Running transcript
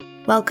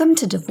Welcome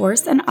to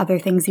Divorce and Other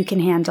Things You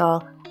Can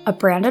Handle, a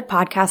branded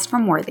podcast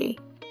from Worthy.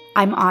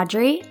 I'm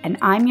Audrey, and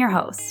I'm your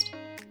host.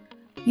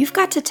 You've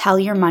got to tell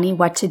your money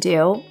what to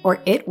do,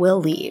 or it will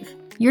leave.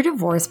 Your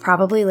divorce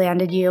probably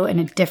landed you in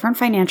a different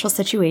financial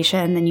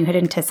situation than you had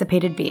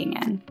anticipated being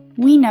in.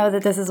 We know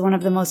that this is one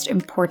of the most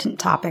important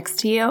topics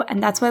to you,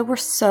 and that's why we're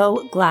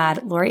so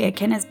glad Lori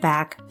Itkin is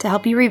back to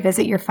help you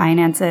revisit your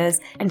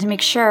finances and to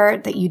make sure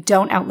that you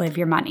don't outlive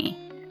your money.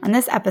 On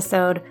this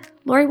episode,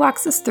 Lori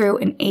walks us through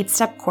an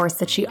 8-step course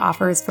that she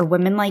offers for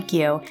women like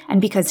you,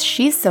 and because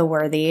she's so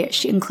worthy,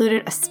 she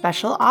included a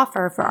special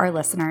offer for our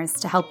listeners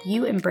to help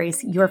you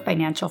embrace your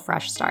financial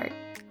fresh start.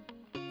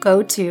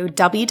 Go to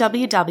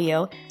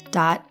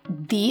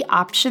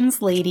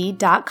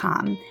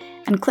www.theoptionslady.com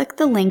and click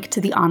the link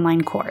to the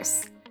online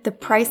course. The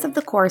price of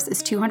the course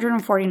is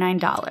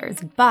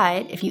 $249,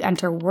 but if you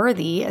enter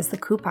WORTHY as the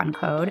coupon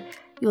code,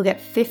 you'll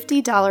get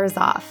 $50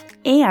 off,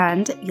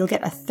 and you'll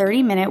get a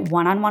 30-minute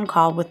one-on-one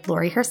call with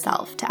Lori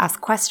herself to ask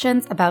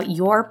questions about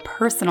your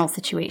personal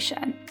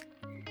situation.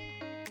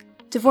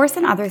 Divorce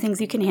and Other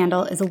Things You Can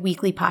Handle is a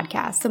weekly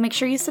podcast, so make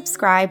sure you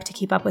subscribe to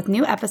keep up with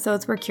new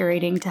episodes we're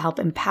curating to help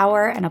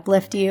empower and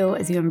uplift you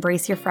as you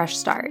embrace your fresh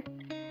start.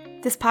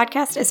 This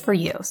podcast is for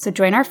you, so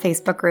join our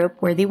Facebook group,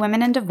 Worthy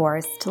Women in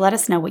Divorce, to let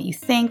us know what you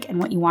think and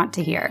what you want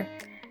to hear.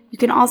 You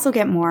can also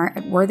get more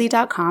at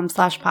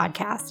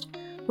worthy.com/podcast.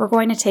 We're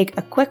going to take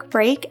a quick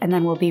break, and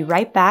then we'll be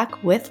right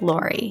back with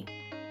Lori.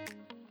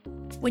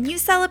 When you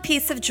sell a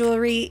piece of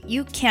jewelry,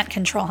 you can't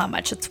control how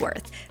much it's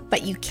worth,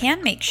 but you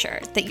can make sure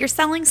that you're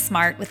selling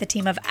smart with a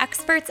team of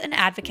experts and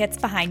advocates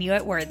behind you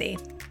at Worthy.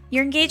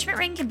 Your engagement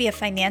ring can be a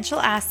financial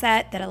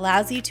asset that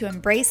allows you to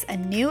embrace a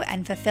new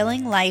and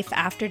fulfilling life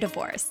after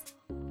divorce.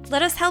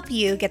 Let us help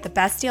you get the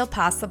best deal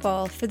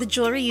possible for the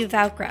jewelry you've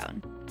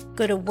outgrown.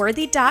 Go to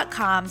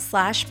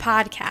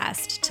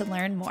worthy.com/podcast to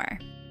learn more.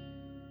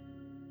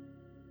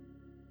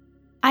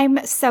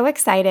 I'm so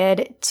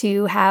excited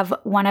to have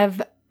one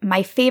of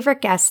my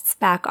favorite guests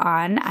back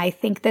on. I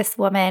think this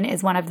woman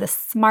is one of the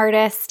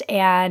smartest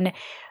and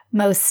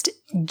most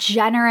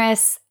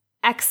generous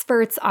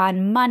experts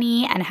on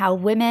money and how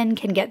women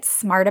can get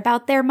smart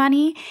about their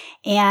money.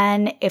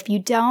 And if you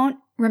don't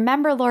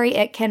remember Lori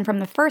Itkin from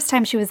the first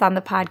time she was on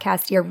the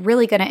podcast, you're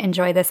really going to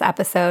enjoy this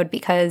episode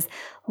because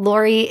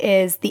Lori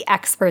is the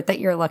expert that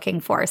you're looking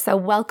for. So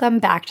welcome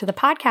back to the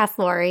podcast,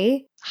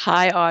 Lori.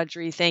 Hi,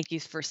 Audrey. Thank you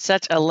for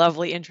such a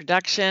lovely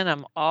introduction.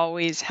 I'm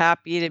always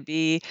happy to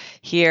be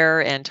here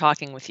and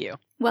talking with you.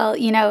 Well,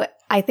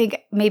 I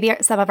think maybe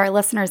some of our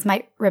listeners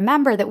might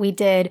remember that we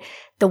did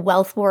the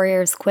Wealth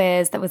Warriors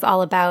quiz that was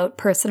all about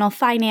personal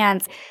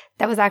finance.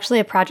 That was actually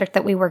a project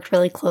that we worked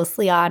really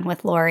closely on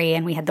with Lori,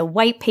 and we had the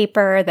white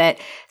paper that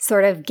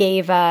sort of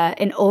gave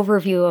an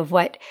overview of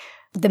what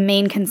the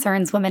main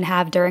concerns women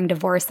have during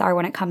divorce are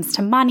when it comes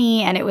to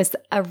money. And it was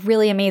a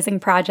really amazing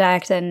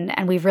project, and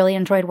we've really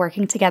enjoyed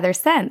working together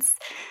since.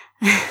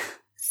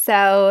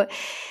 So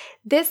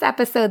this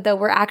episode, though,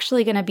 we're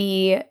actually going to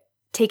be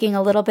taking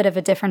a little bit of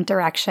a different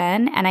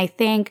direction. And I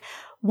think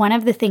one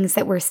of the things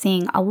that we're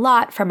seeing a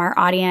lot from our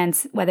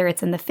audience, whether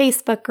it's in the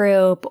Facebook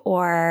group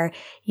or,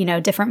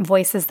 different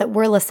voices that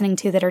we're listening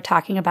to that are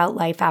talking about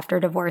life after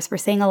divorce, we're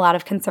seeing a lot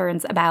of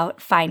concerns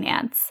about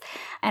finance.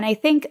 And I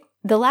think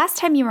the last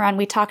time you were on,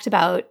 we talked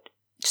about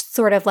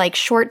sort of like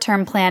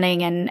short-term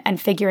planning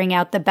and figuring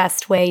out the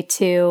best way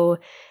to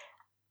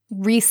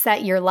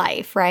reset your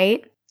life,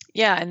 right?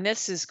 Yeah, and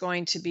this is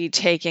going to be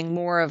taking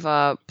more of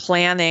a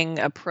planning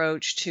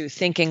approach to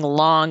thinking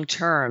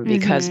long-term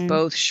because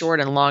both short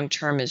and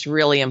long-term is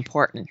really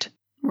important.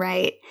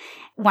 Right.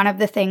 One of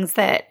the things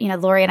that,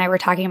 Lori and I were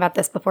talking about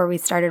this before we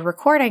started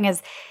recording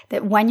is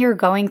that when you're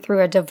going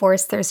through a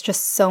divorce, there's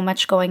just so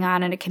much going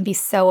on and it can be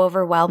so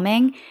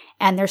overwhelming.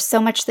 And there's so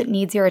much that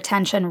needs your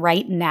attention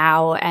right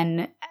now.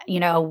 And,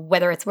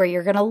 whether it's where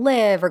you're going to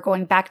live or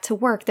going back to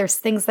work, there's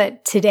things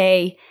that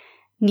today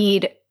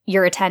need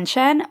your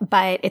attention,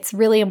 but it's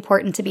really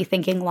important to be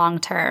thinking long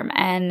term.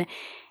 And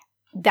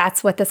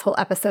that's what this whole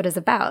episode is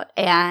about.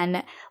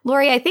 And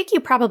Lori, I think you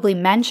probably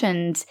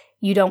mentioned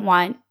you don't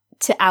want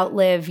to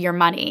outlive your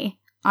money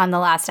on the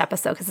last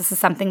episode because this is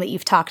something that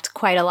you've talked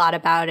quite a lot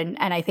about. And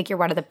I think you're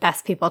one of the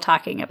best people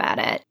talking about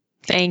it.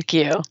 Thank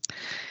you.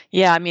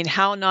 Yeah,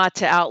 how not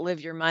to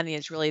outlive your money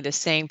is really the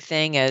same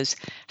thing as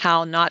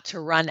how not to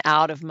run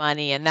out of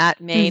money. And that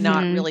may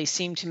not really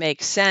seem to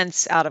make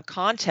sense out of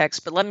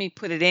context, but let me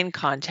put it in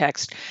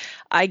context.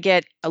 I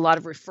get a lot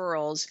of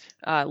referrals.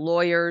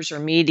 Lawyers or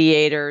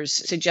mediators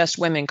suggest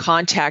women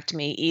contact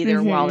me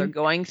either while they're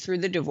going through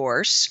the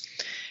divorce.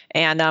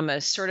 And I'm a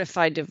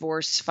certified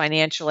divorce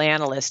financial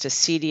analyst, a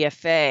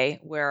CDFA,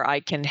 where I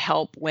can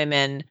help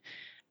women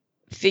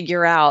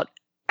figure out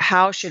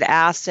how should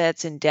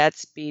assets and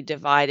debts be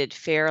divided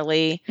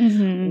fairly?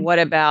 What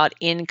about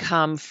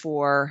income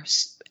for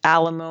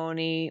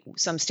alimony?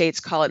 Some states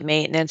call it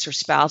maintenance or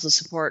spousal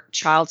support.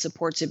 Child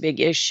support's a big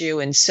issue.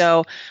 And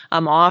so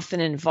I'm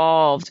often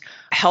involved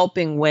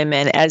helping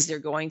women as they're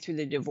going through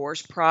the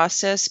divorce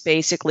process,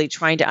 basically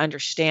trying to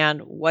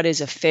understand what is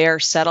a fair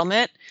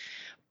settlement,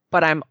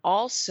 but I'm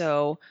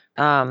also,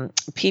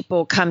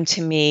 people come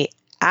to me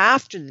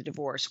after the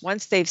divorce,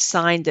 once they've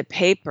signed the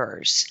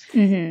papers.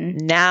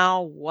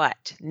 Now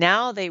what?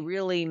 Now they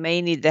really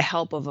may need the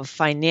help of a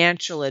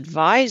financial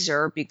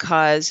advisor,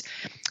 because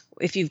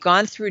if you've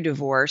gone through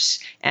divorce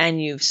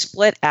and you've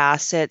split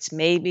assets,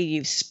 maybe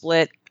you've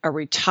split a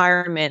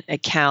retirement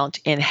account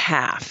in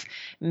half.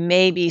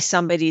 Maybe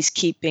somebody's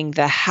keeping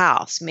the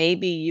house.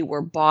 Maybe you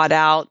were bought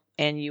out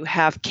and you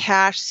have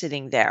cash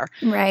sitting there.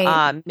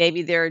 Right.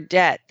 Maybe there are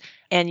debt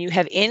and you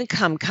have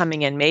income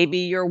coming in. Maybe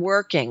you're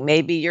working.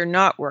 Maybe you're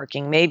not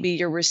working. Maybe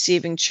you're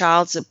receiving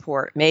child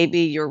support. Maybe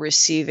you're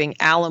receiving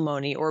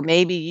alimony, or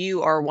maybe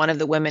you are one of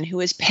the women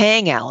who is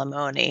paying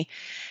alimony.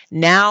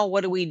 Now,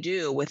 what do we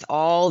do with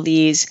all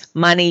these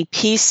money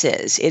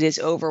pieces? It is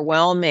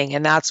overwhelming.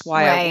 And that's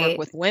why I work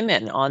with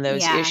women on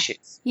those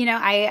issues. You know,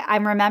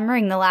 I'm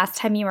remembering the last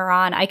time you were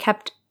on, I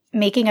kept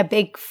making a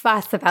big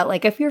fuss about,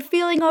 like, if you're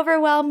feeling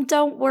overwhelmed,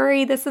 don't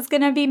worry, this is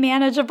going to be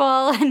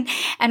manageable,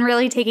 and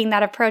really taking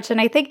that approach.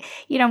 And I think,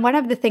 you know, one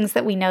of the things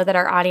that we know that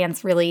our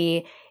audience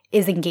really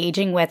is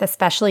engaging with,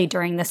 especially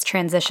during this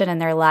transition in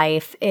their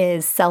life,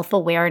 is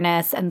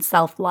self-awareness and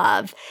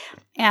self-love.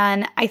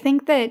 And I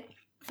think that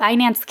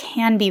finance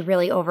can be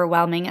really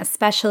overwhelming,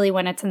 especially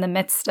when it's in the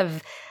midst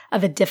of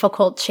a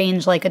difficult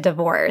change like a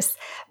divorce.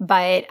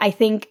 But I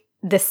think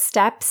the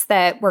steps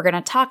that we're going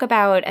to talk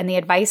about and the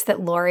advice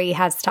that Lori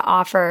has to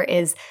offer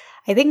is,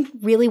 I think,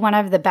 really one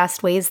of the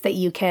best ways that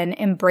you can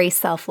embrace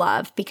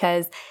self-love,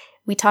 because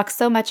we talk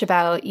so much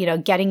about, you know,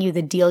 getting you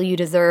the deal you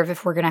deserve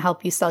if we're going to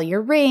help you sell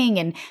your ring,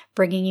 and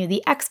bringing you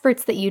the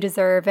experts that you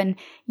deserve. And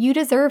you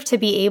deserve to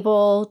be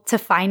able to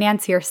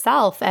finance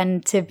yourself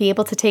and to be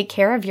able to take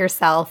care of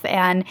yourself.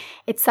 And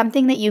it's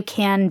something that you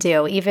can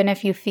do, even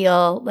if you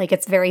feel like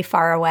it's very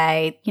far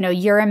away. You know,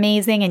 you're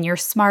amazing and you're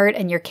smart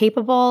and you're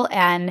capable.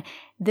 And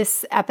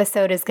this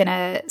episode is going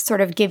to sort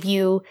of give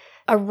you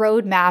a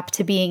roadmap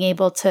to being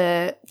able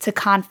to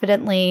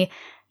confidently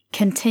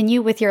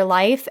continue with your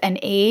life and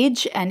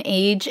age and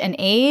age and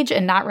age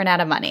and not run out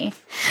of money.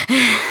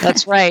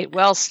 That's right.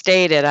 Well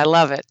stated. I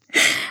love it.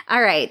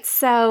 All right.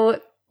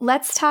 So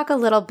let's talk a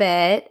little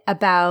bit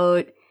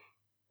about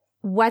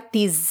what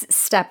these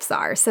steps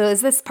are. So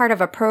is this part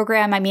of a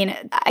program? I mean,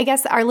 I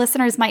guess our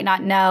listeners might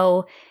not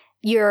know.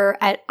 You're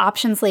at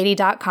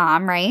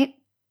optionslady.com, right?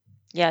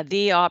 Yeah,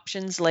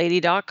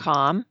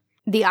 theoptionslady.com.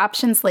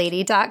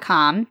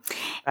 theoptionslady.com.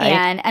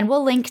 Right. And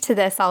we'll link to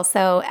this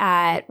also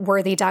at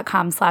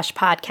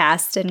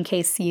worthy.com/podcast in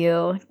case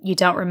you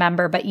don't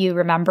remember, but you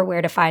remember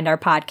where to find our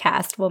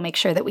podcast. We'll make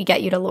sure that we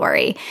get you to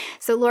Lori.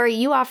 So Lori,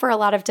 you offer a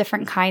lot of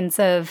different kinds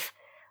of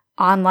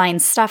online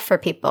stuff for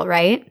people,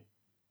 right?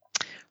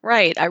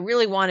 Right. I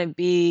really want to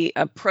be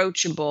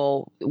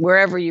approachable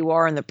wherever you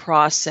are in the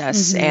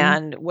process,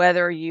 and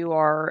whether you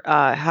are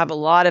have a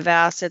lot of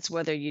assets,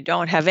 whether you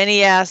don't have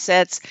any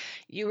assets,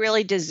 you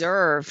really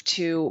deserve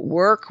to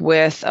work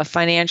with a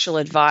financial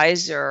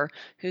advisor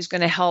who's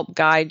going to help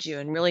guide you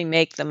and really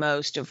make the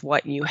most of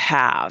what you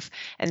have.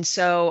 And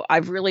so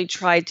I've really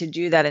tried to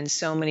do that in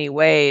so many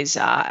ways.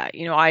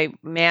 You know, I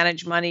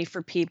manage money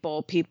for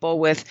people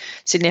with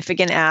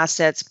significant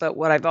assets, but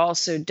what I've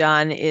also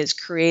done is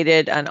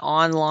created an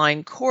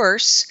online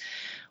course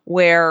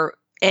where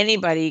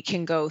anybody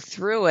can go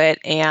through it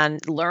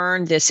and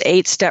learn this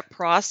 8-step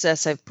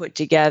process I've put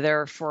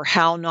together for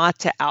how not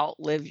to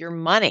outlive your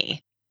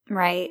money.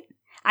 Right.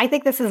 I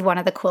think this is one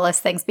of the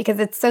coolest things, because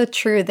it's so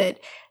true that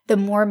the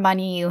more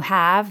money you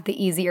have,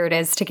 the easier it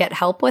is to get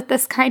help with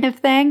this kind of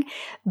thing.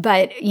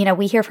 But, you know,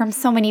 we hear from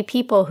so many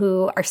people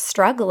who are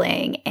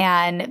struggling,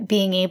 and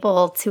being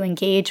able to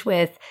engage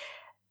with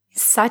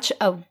such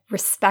a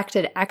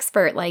respected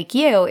expert like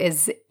you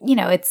is, you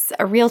know, it's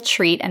a real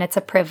treat and it's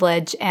a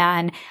privilege.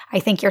 And I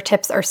think your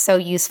tips are so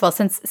useful.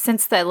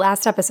 Since the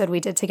last episode we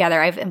did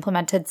together, I've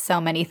implemented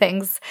so many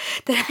things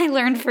that I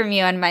learned from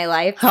you in my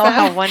life. Oh,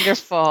 how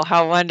wonderful.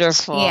 How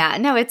wonderful. Yeah,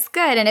 no, it's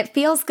good. And it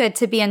feels good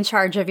to be in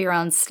charge of your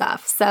own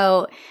stuff.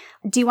 So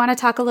do you want to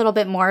talk a little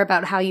bit more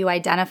about how you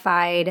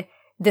identified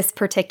this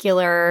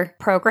particular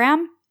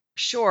program?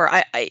 Sure.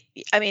 I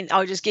mean,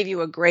 I'll just give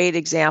you a great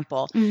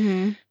example.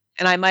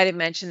 And I might have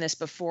mentioned this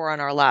before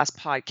on our last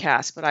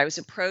podcast, but I was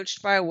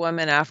approached by a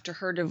woman after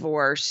her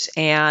divorce,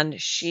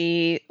 and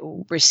she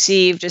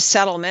received a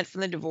settlement from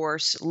the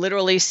divorce,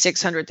 literally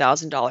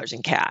 $600,000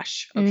 in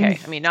cash. Okay.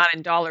 I mean, not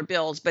in dollar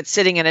bills, but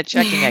sitting in a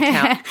checking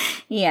account.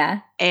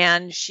 Yeah.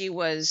 And she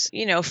was,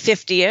 you know,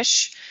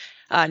 50-ish.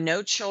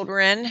 No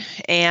children,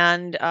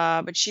 and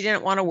but she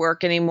didn't want to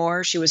work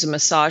anymore. She was a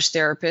massage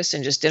therapist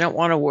and just didn't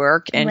want to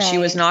work, and she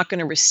was not going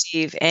to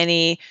receive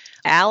any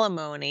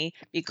alimony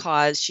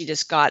because she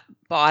just got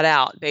bought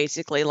out,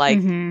 basically. Like,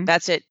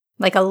 that's it.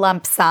 Like a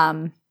lump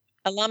sum.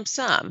 A lump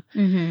sum.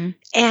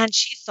 And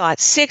she thought,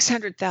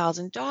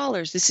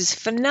 $600,000, this is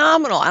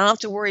phenomenal. I don't have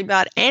to worry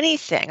about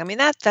anything. I mean,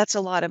 that's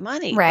a lot of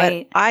money.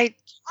 Right. But I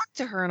talked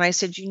to her and I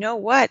said, you know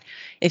what?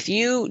 If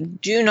you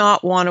do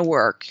not want to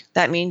work,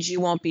 that means you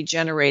won't be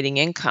generating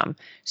income.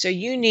 So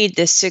you need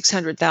this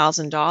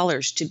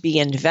 $600,000 to be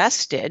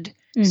invested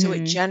So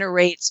it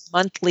generates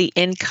monthly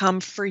income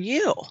for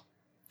you.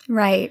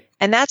 Right.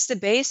 And that's the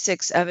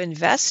basics of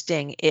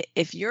investing.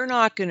 If you're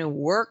not going to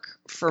work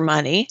for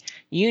money,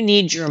 you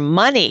need your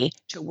money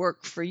to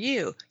work for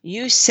you.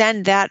 You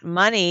send that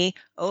money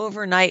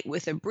overnight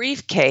with a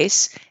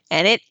briefcase,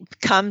 and it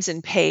comes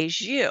and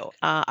pays you.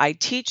 I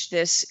teach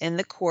this in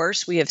the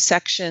course. We have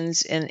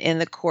sections in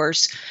the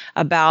course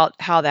about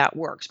how that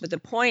works. But the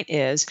point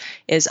is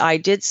I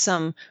did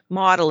some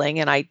modeling,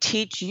 and I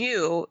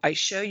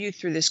show you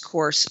through this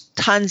course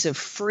tons of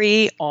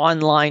free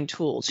online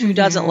tools. Who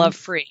doesn't love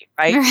free,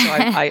 right? So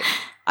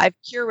I've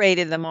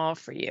curated them all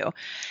for you.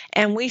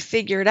 And we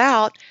figured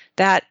out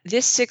that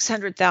this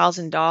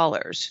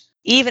 $600,000,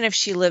 even if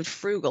she lived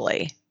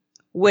frugally,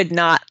 would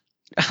not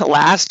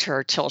last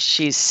her till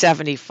she's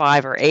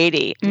 75 or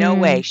 80. No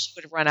way, she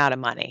would have run out of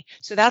money.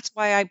 So that's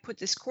why I put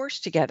this course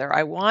together.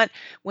 I want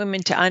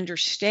women to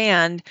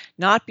understand,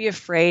 not be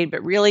afraid,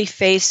 but really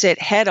face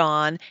it head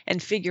on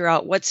and figure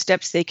out what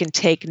steps they can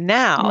take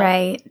now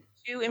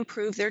to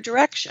improve their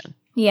direction.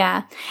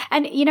 Yeah.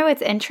 And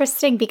it's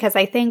interesting because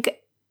I think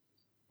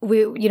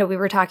we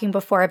were talking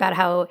before about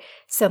how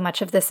so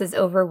much of this is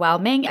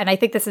overwhelming. And I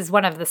think this is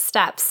one of the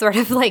steps, sort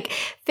of like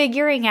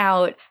figuring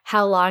out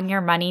how long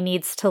your money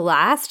needs to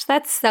last.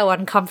 That's so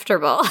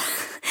uncomfortable.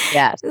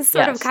 Yes.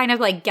 Sort of kind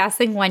of like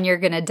guessing when you're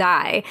going to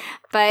die.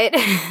 But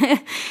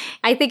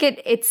I think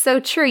it's so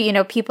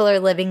true. People are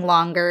living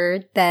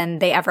longer than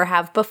they ever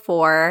have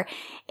before.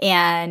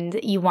 And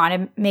you want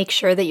to make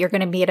sure that you're going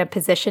to be in a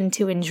position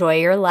to enjoy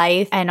your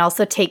life and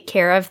also take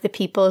care of the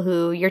people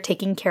who you're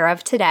taking care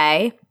of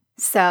today.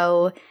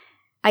 So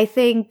I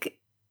think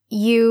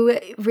you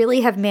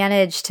really have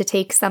managed to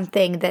take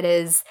something that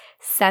is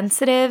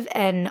sensitive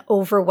and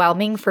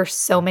overwhelming for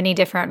so many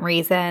different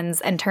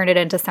reasons and turn it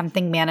into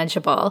something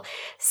manageable.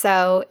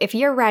 So if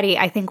you're ready,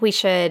 I think we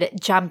should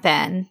jump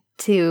in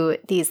to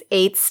these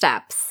 8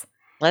 steps.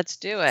 Let's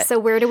do it. So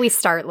where do we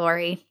start,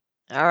 Lori?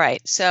 All right.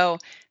 So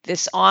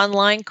this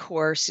online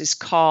course is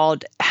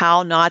called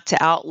How Not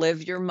to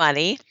Outlive Your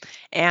Money.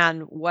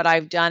 And what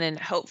I've done, and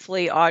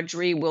hopefully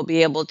Audrey will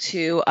be able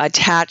to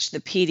attach the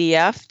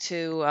PDF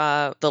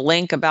to the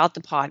link about the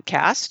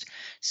podcast.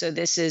 So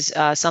this is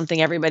something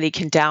everybody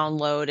can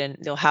download, and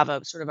they'll have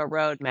a sort of a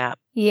roadmap.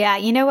 Yeah,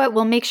 you know what?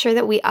 We'll make sure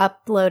that we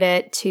upload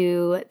it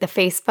to the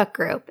Facebook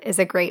group is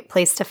a great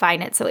place to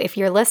find it. So if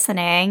you're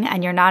listening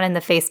and you're not in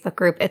the Facebook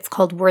group, it's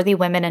called Worthy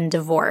Women in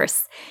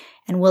Divorce.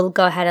 And we'll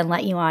go ahead and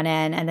let you on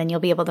in, and then you'll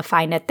be able to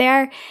find it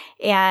there.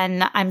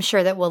 And I'm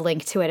sure that we'll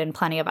link to it in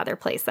plenty of other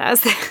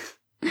places.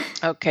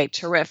 Okay,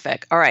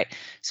 terrific. All right.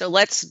 So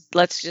let's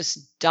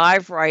just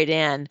dive right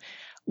in.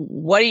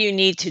 What do you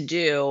need to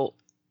do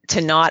to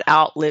not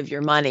outlive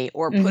your money?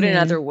 Or put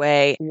another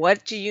way,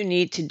 what do you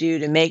need to do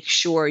to make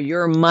sure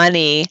your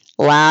money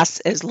lasts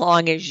as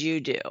long as you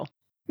do?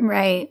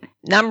 Right.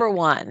 Number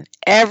 1,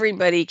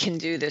 everybody can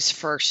do this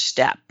first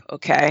step,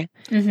 okay?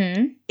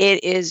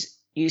 It is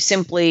you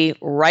simply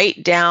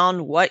write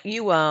down what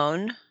you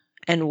own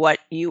and what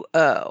you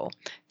owe.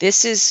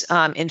 This is,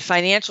 in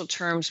financial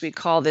terms, we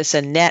call this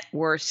a net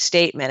worth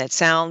statement. It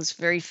sounds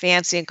very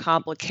fancy and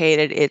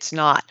complicated. It's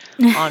not.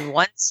 On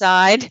one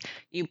side,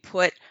 you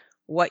put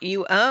what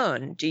you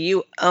own. Do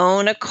you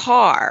own a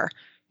car?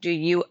 Do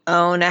you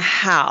own a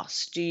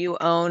house? Do you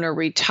own a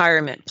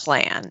retirement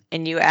plan?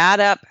 And you add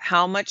up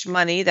how much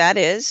money that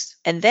is.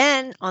 And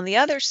then on the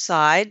other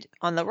side,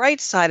 on the right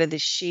side of the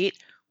sheet,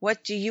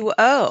 what do you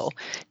owe?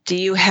 Do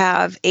you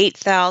have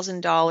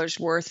 $8,000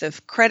 worth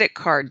of credit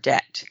card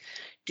debt?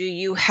 Do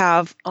you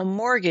have a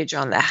mortgage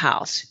on the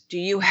house? Do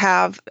you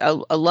have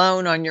a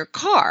loan on your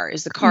car?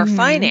 Is the car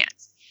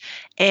financed?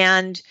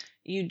 And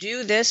you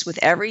do this with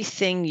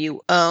everything you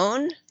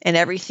own and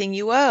everything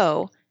you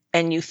owe,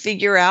 and you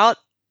figure out,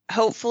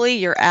 hopefully,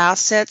 your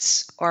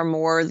assets are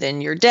more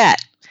than your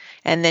debt.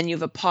 And then you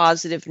have a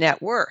positive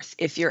net worth.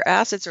 If your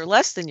assets are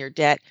less than your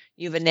debt,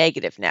 you have a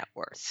negative net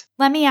worth.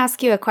 Let me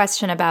ask you a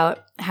question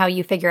about how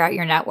you figure out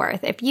your net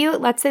worth.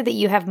 Let's say that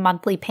you have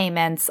monthly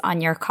payments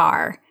on your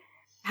car,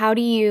 how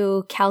do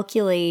you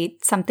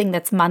calculate something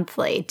that's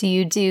monthly? Do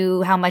you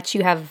do how much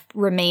you have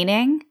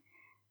remaining?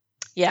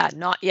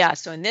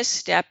 So in this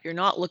step, you're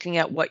not looking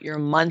at what your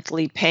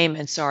monthly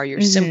payments are.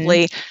 You're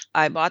simply,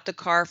 I bought the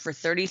car for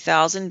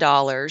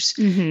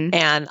 $30,000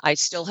 and I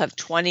still have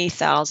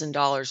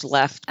 $20,000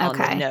 left on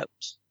the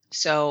note.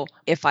 So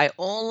if I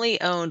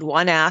only owned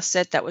one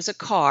asset, that was a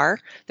car,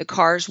 the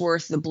car's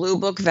worth, the Blue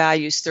Book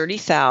value is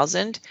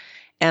 $30,000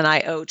 and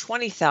I owe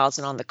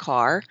 $20,000 on the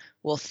car.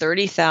 Well,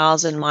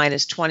 $30,000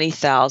 minus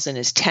 $20,000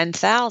 is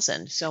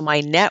 $10,000. So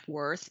my net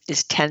worth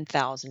is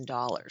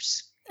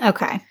 $10,000.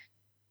 Okay.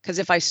 Because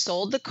if I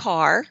sold the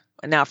car,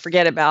 now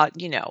forget about,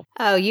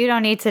 Oh, you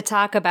don't need to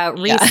talk about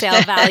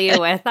resale value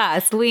with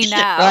us. We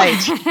know.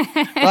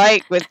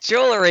 Right. With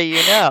jewelry,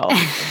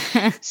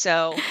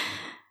 So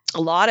a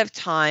lot of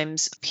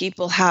times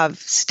people have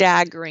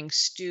staggering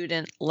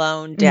student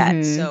loan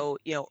debt. So,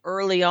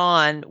 early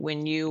on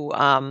when you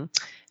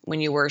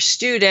were a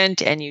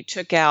student and you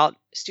took out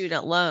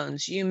student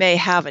loans, you may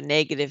have a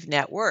negative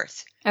net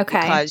worth.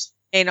 Okay. Because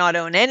may not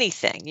own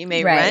anything. You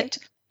may Right. rent.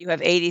 You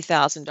have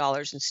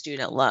 $80,000 in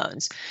student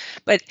loans.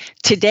 But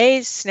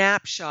today's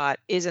snapshot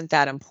isn't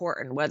that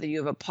important, whether you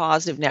have a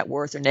positive net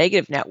worth or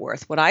negative net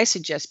worth. What I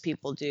suggest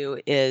people do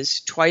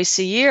is twice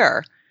a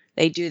year,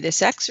 they do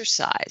this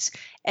exercise.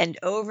 And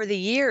over the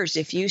years,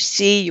 if you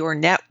see your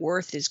net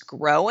worth is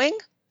growing,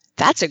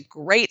 that's a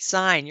great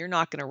sign you're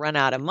not going to run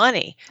out of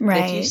money. But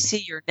if you Right.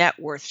 see your net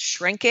worth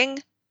shrinking,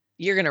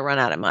 you're going to run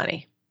out of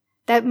money.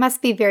 That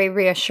must be very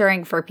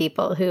reassuring for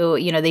people who,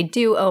 they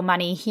do owe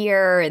money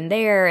here and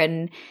there.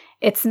 And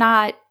it's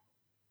not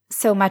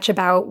so much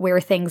about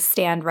where things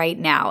stand right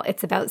now.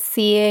 It's about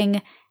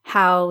seeing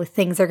how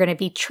things are going to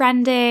be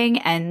trending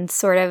and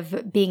sort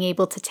of being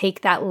able to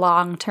take that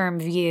long-term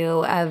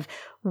view of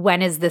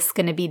when is this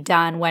going to be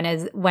done? When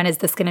is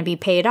this going to be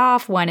paid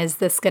off? When is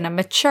this going to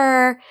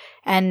mature?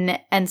 And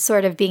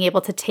sort of being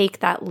able to take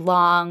that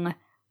long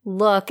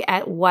look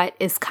at what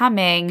is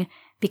coming,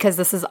 because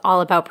this is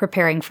all about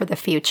preparing for the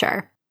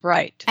future.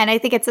 Right. And I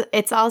think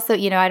it's also,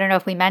 I don't know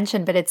if we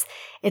mentioned, but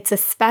it's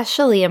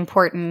especially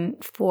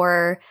important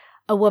for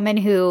a woman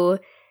who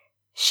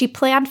she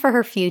planned for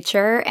her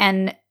future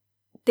and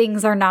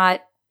things are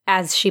not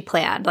as she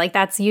planned. Like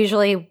that's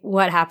usually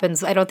what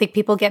happens. I don't think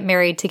people get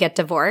married to get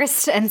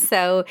divorced. And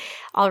so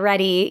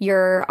already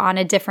you're on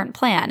a different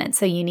plan. And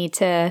so you need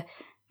to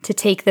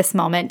take this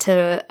moment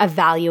to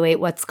evaluate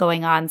what's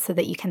going on so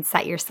that you can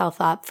set yourself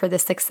up for the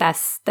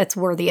success that's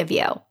worthy of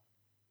you.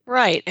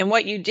 Right. And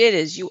what you did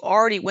is you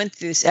already went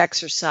through this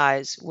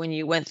exercise when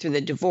you went through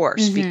the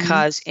divorce,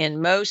 because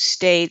in most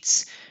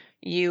states,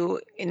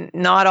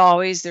 not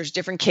always, there's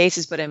different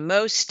cases, but in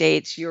most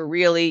states,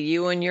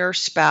 you and your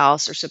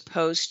spouse are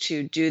supposed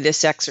to do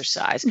this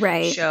exercise.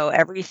 Right. Show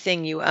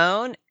everything you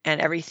own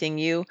and everything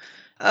you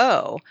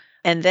owe.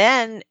 And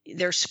then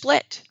they're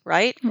split,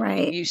 right?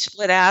 Right. You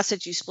split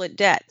assets, you split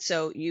debt.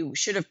 So you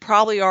should have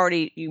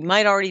you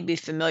might already be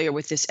familiar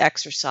with this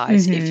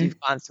exercise if you've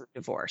gone through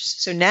divorce.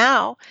 So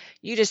now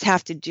you just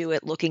have to do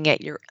it looking at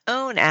your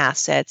own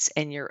assets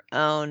and your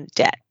own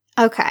debt.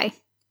 Okay.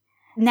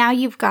 Now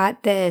you've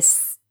got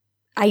this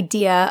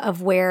idea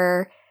of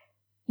where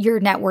your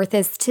net worth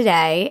is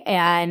today.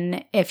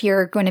 And if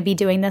you're going to be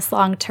doing this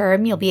long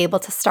term, you'll be able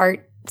to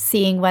start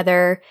seeing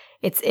whether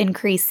it's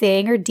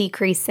increasing or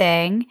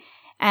decreasing.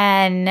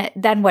 And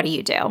then what do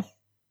you do?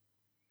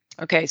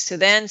 Okay,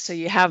 so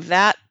you have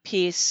that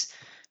piece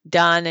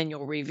done and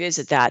you'll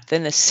revisit that.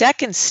 Then the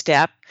second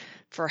step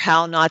for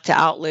how not to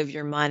outlive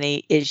your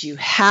money is you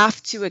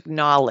have to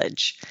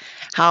acknowledge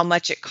how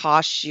much it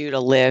costs you to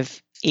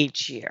live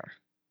each year.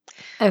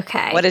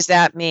 Okay. What does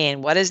that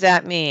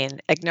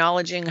mean?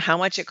 Acknowledging how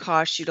much it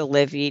costs you to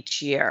live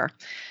each year.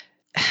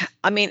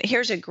 I mean,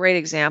 here's a great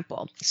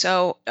example.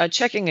 So a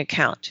checking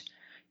account.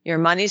 Your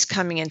money's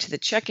coming into the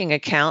checking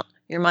account.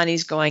 Your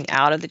money's going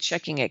out of the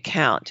checking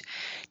account.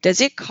 Does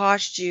it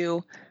cost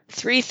you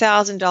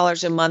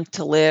 $3,000 a month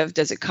to live?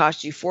 Does it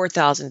cost you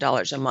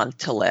 $4,000 a month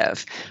to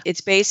live?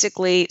 It's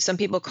basically, some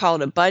people call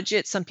it a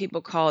budget, some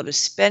people call it a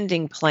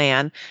spending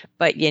plan,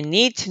 but you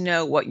need to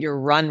know what your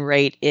run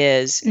rate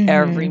is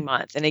every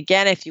month. And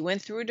again, if you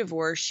went through a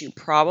divorce, you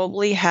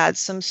probably had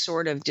some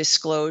sort of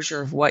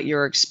disclosure of what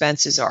your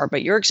expenses are,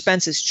 but your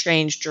expenses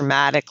change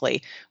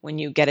dramatically when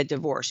you get a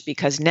divorce,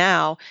 because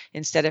now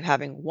instead of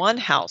having one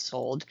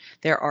household,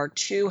 there are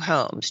two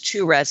homes,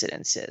 two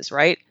residences,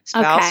 right?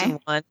 Spouse in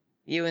one,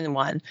 you in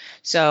one.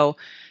 So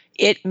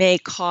it may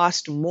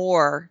cost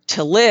more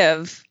to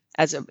live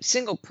as a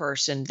single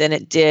person than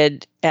it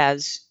did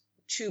as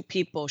two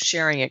people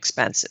sharing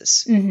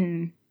expenses,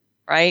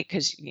 right?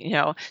 Because,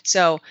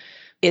 so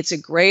it's a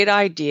great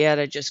idea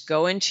to just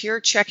go into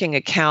your checking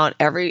account.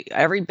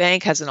 Every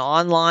bank has an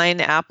online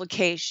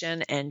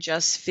application, and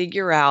just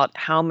figure out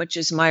how much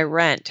is my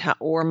rent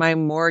or my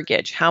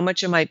mortgage, how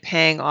much am I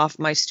paying off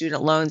my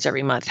student loans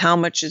every month, how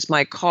much is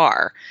my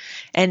car,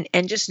 and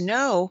just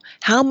know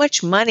how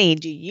much money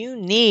do you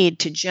need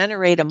to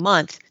generate a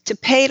month to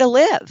pay to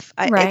live.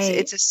 Right.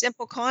 It's a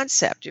simple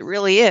concept. It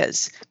really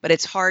is, but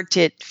it's hard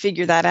to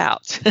figure that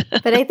out.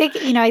 But I think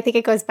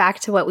it goes back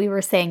to what we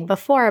were saying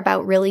before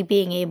about really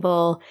being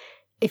able,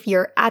 if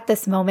you're at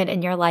this moment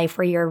in your life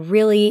where you're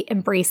really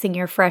embracing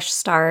your fresh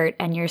start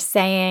and you're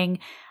saying,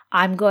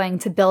 I'm going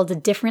to build a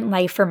different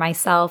life for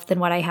myself than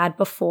what I had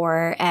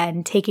before,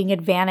 and taking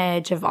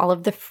advantage of all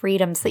of the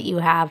freedoms that you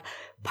have,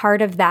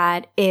 part of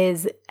that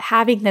is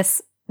having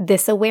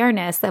this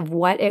awareness of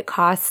what it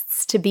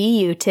costs to be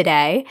you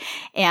today.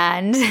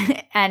 And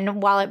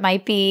while it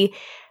might be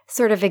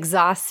sort of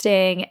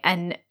exhausting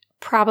and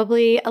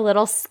probably a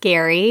little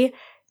scary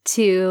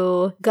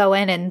to go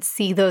in and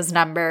see those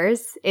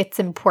numbers, it's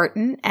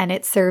important and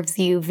it serves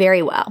you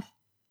very well.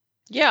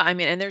 Yeah, I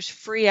mean, and there's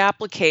free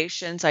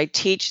applications. I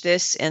teach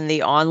this in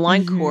the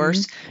online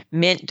course.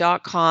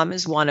 Mint.com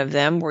is one of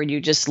them, where you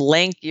just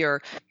link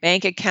your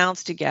bank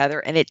accounts together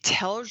and it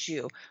tells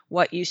you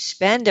what you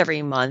spend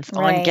every month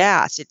on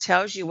gas. It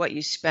tells you what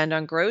you spend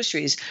on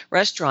groceries,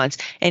 restaurants.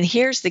 And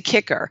here's the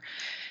kicker.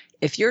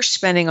 If you're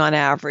spending on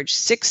average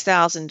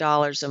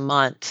 $6,000 a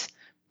month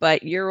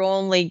but you're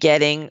only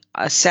getting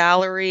a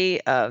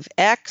salary of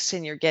X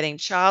and you're getting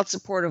child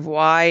support of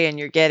Y and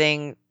you're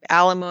getting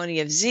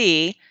alimony of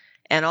Z,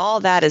 and all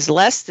that is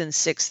less than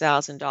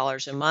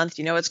 $6,000 a month,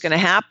 you know what's going to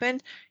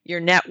happen? Your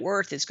net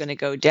worth is going to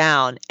go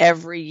down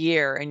every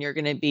year and you're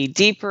going to be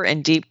deeper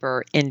and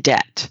deeper in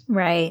debt.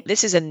 Right.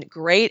 This is a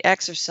great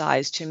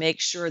exercise to make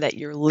sure that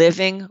you're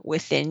living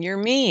within your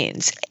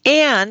means.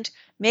 And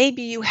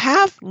maybe you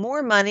have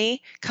more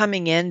money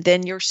coming in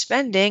than you're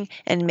spending,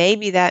 and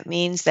maybe that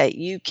means that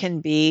you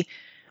can be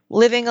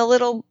living a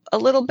little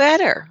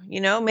better. You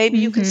know, maybe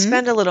you can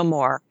spend a little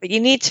more, but you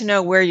need to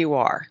know where you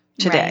are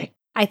today. Right.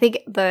 I think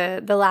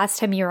the last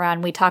time you were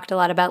on, we talked a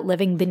lot about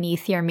living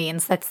beneath your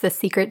means. That's the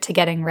secret to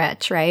getting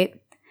rich, right?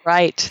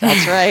 Right.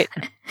 That's right.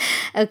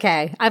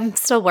 Okay. I'm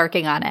still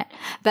working on it.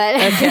 But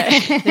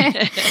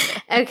Okay.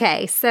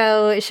 Okay.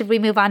 So should we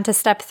move on to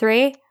step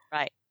 3?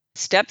 Right.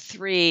 Step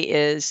 3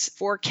 is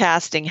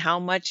forecasting how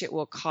much it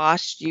will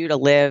cost you to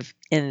live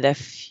in the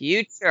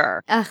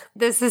future. Ugh,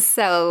 this is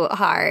so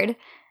hard.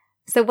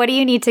 So what do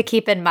you need to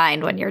keep in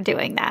mind when you're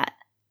doing that?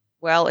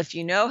 Well, if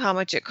you know how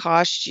much it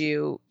costs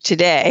you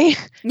today,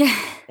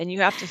 then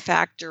you have to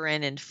factor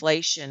in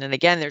inflation. And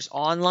again, there's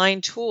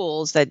online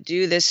tools that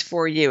do this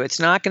for you. It's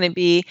not going to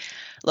be,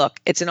 look,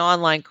 it's an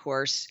online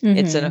course.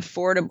 It's an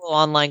affordable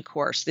online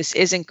course. This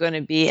isn't going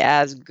to be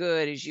as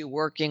good as you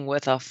working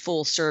with a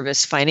full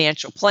service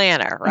financial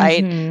planner,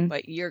 right?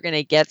 But you're going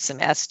to get some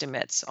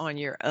estimates on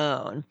your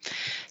own.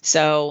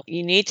 So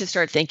you need to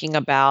start thinking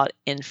about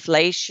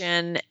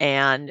inflation.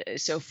 And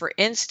so for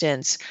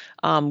instance,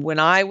 when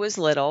I was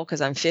little, because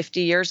I'm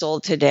 50 years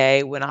old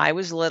today, when I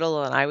was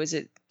little and I was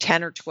at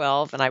 10 or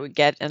 12 and I would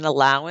get an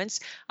allowance,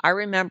 I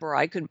remember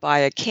I could buy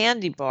a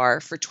candy bar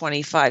for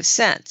 25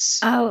 cents.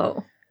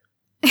 Oh.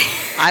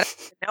 I don't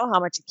even know how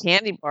much a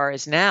candy bar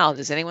is now.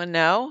 Does anyone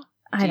know?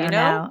 I don't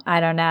know. I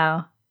don't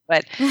know.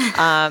 But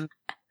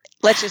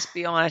let's just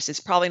be honest, it's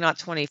probably not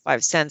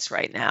 25 cents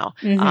right now.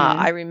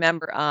 I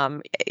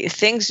remember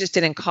things just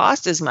didn't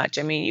cost as much.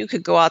 I mean, you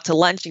could go out to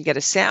lunch and get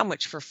a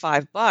sandwich for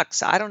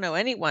 $5. I don't know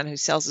anyone who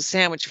sells a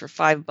sandwich for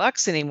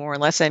 $5 anymore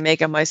unless I make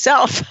them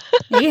myself.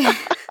 Yeah.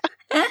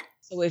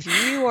 So if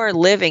you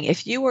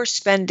are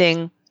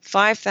spending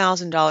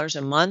 $5,000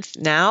 a month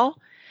now,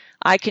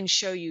 I can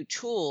show you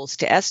tools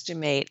to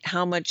estimate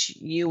how much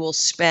you will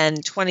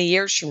spend 20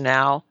 years from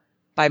now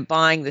by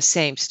buying the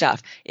same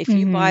stuff. If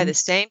you buy the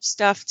same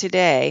stuff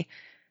today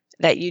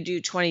that you do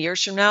 20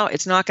 years from now,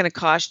 it's not going to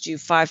cost you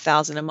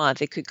 $5,000 a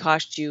month. It could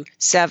cost you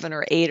 $7,000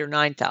 or $8,000 or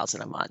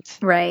 $9,000 a month.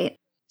 Right.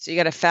 So you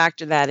got to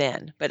factor that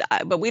in.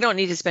 But we don't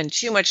need to spend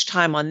too much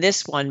time on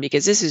this one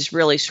because this is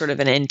really sort of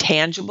an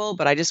intangible,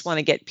 but I just want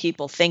to get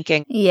people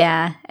thinking.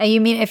 Yeah.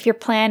 You mean if you're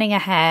planning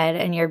ahead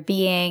and you're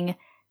being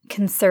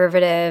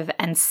conservative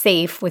and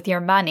safe with your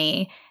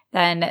money,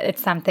 then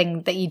it's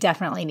something that you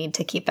definitely need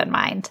to keep in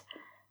mind.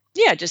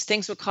 Yeah, just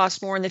things will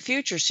cost more in the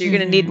future. So you're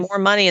going to need more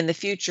money in the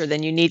future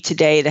than you need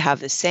today to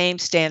have the same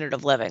standard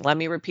of living. Let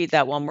me repeat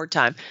that one more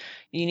time.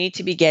 You need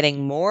to be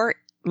getting more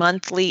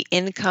monthly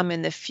income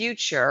in the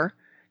future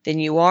than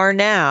you are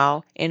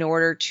now in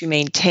order to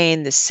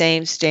maintain the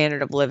same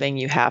standard of living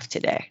you have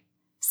today.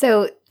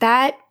 So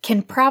that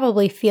can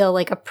probably feel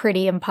like a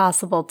pretty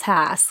impossible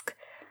task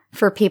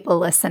for people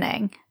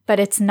listening, but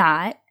it's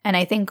not. And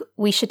I think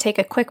we should take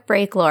a quick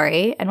break,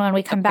 Lori. And when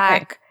we come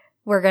back,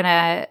 we're going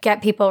to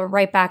get people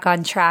right back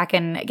on track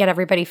and get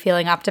everybody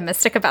feeling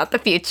optimistic about the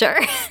future,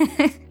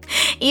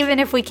 even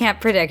if we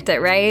can't predict it,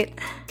 right?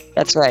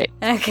 That's right.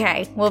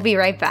 Okay, we'll be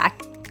right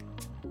back.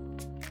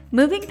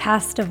 Moving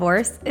past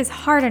divorce is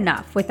hard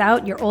enough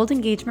without your old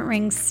engagement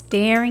ring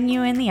staring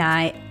you in the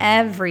eye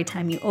every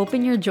time you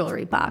open your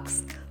jewelry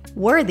box.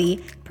 Worthy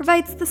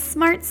provides the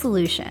smart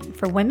solution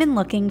for women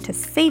looking to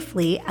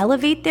safely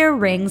elevate their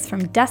rings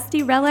from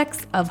dusty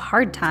relics of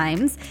hard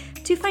times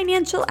to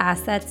financial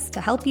assets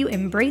to help you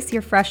embrace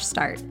your fresh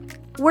start.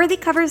 Worthy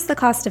covers the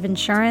cost of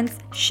insurance,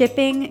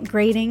 shipping,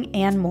 grading,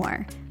 and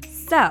more.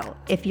 So,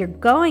 if you're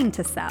going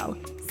to sell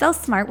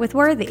smart with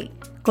Worthy.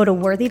 Go to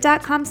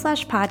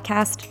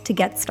worthy.com/podcast to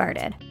get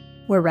started.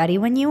 We're ready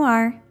when you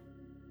are.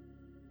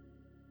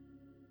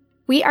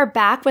 We are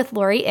back with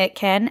Lori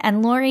Itkin,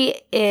 and Lori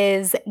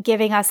is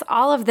giving us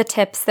all of the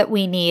tips that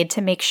we need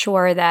to make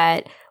sure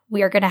that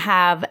we are going to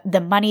have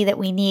the money that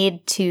we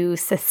need to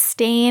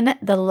sustain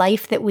the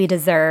life that we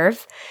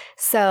deserve.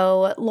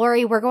 So,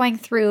 Lori, we're going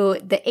through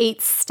the 8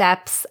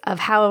 steps of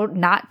how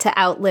not to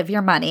outlive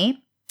your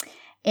money,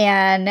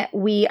 and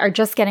we are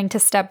just getting to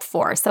step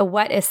 4. So,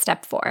 what is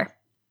step 4?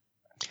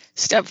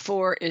 Step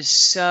 4 is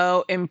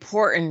so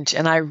important,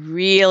 and I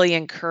really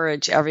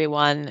encourage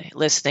everyone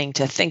listening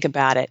to think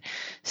about it.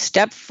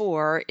 Step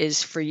 4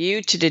 is for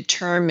you to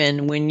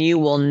determine when you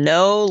will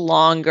no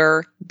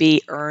longer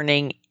be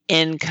earning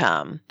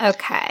income.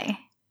 Okay.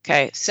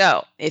 Okay,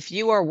 so if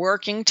you are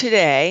working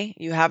today,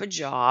 you have a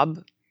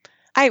job.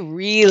 I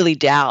really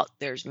doubt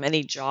there's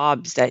many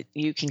jobs that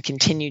you can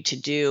continue to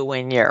do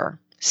when you're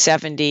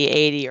 70,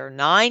 80, or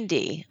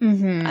 90.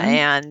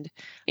 And,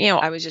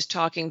 I was just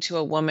talking to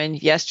a woman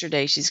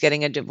yesterday. She's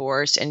getting a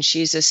divorce, and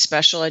she's a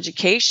special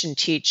education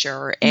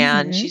teacher,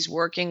 and she's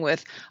working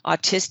with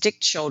autistic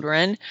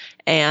children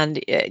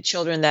and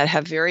children that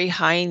have very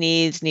high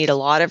needs, need a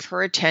lot of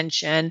her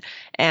attention.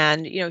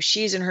 And,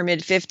 she's in her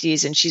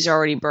mid-50s and she's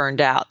already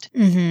burned out.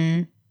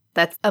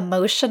 That's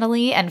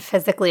emotionally and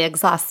physically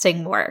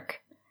exhausting work.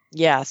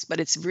 Yes, but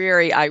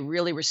I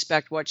really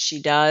respect what she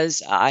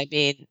does. I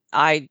mean,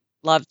 I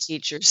love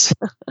teachers.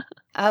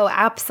 Oh,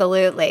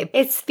 absolutely.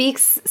 It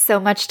speaks so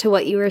much to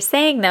what you were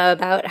saying, though,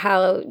 about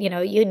how,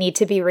 you need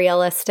to be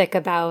realistic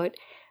about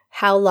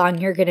how long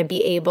you're going to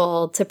be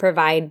able to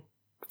provide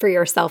for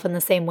yourself in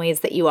the same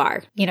ways that you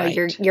are.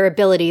 Right. Your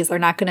abilities are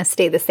not going to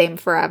stay the same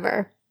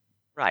forever.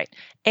 Right.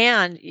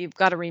 And you've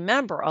got to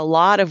remember, a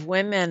lot of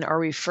women are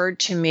referred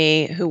to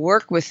me who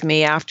work with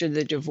me after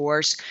the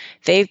divorce.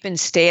 They've been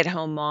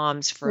stay-at-home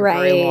moms for a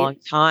very long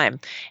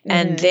time.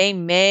 And they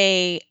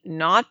may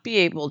not be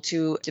able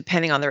to,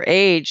 depending on their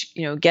age,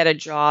 get a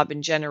job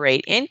and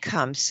generate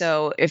income.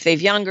 So if they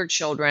have younger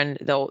children,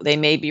 they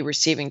may be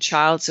receiving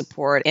child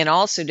support. And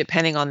also,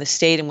 depending on the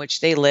state in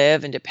which they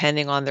live and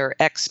depending on their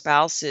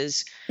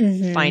ex-spouse's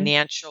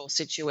financial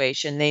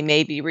situation, they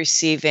may be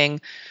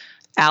receiving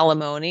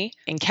alimony.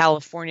 In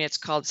California, it's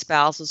called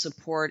spousal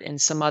support. In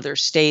some other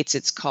states,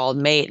 it's called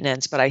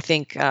maintenance. But I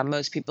think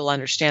most people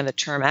understand the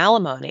term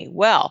alimony.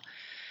 Well,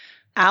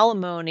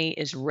 alimony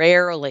is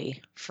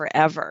rarely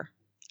forever.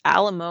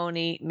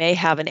 Alimony may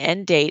have an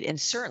end date, and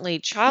certainly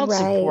child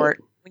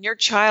support. When your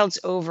child's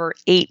over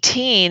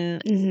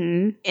 18,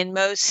 in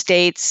most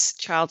states,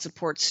 child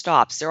support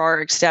stops. There are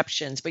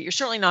exceptions, but you're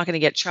certainly not going to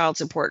get child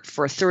support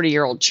for a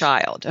 30-year-old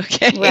child,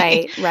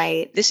 okay?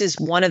 Right. This is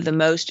one of the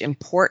most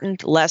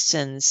important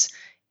lessons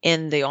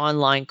in the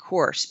online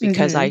course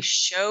because I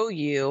show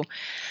you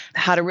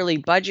how to really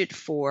budget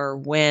for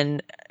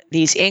when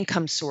these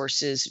income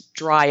sources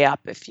dry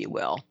up, if you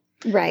will.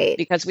 Right.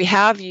 Because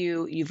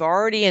you've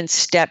already in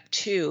step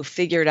 2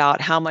 figured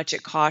out how much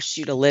it costs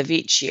you to live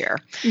each year.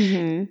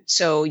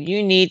 So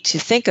you need to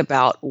think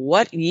about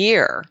what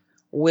year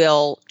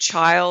will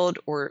child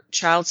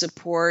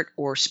support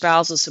or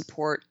spousal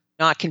support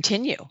not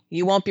continue.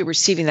 You won't be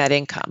receiving that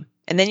income.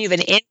 And then you have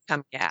an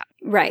income gap.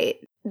 Right.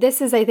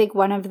 This is, I think,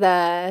 one of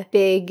the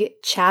big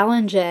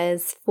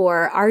challenges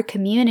for our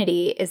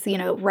community is,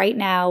 right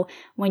now,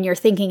 when you're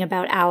thinking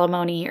about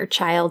alimony or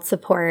child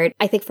support,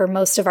 I think for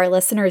most of our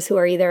listeners who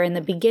are either in the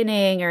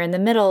beginning or in the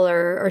middle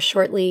or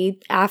shortly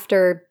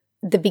after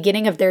the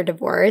beginning of their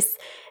divorce,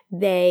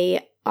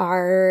 they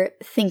are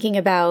thinking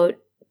about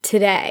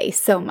today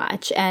so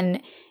much.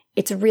 And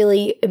it's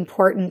really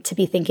important to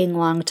be thinking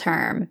long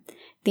term.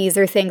 These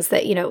are things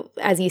that,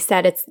 as you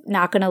said, it's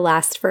not going to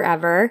last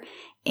forever.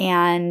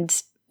 And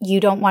you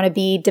don't want to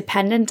be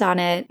dependent on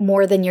it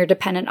more than you're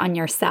dependent on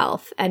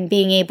yourself. And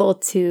being able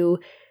to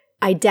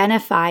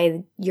identify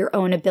your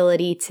own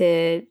ability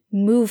to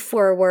move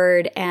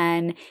forward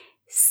and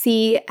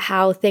see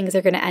how things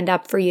are going to end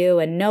up for you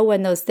and know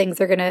when those things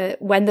are going to,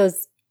 when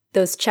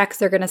those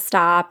checks are going to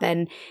stop,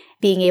 and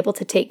being able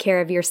to take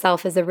care of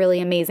yourself is a really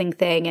amazing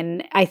thing.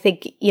 And I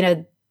think,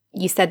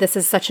 you said this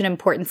is such an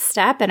important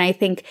step, and I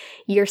think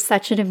you're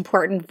such an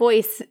important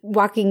voice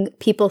walking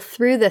people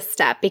through this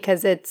step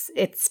because it's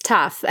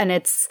tough, and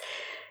it's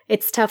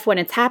tough when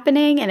it's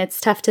happening, and it's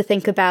tough to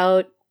think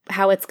about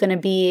how it's going to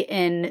be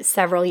in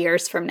several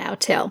years from now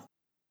too.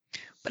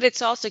 But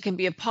it's also can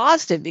be a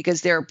positive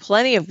because there are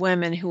plenty of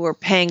women who are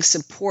paying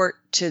support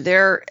to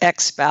their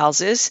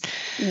ex-spouses.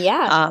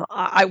 Yeah.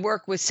 I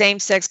work with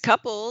same-sex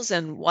couples,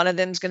 and one of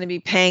them is going to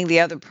be paying the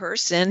other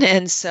person.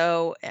 And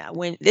so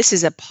when this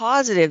is a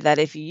positive, that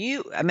if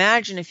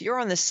you're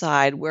on the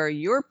side where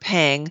you're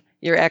paying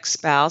your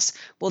ex-spouse,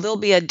 well, there'll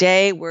be a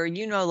day where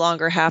you no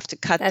longer have to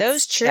cut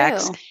those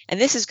checks. And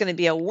this is going to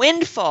be a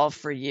windfall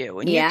for you.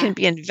 And you can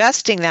be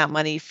investing that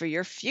money for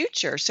your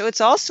future. So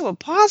it's also a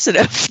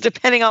positive,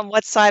 depending on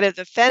what side of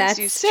the fence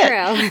you sit.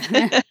 That's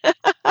true.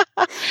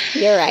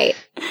 You're right.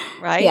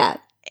 Right? Yeah.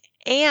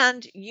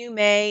 And you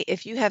may,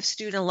 if you have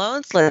student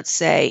loans, let's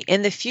say,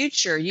 in the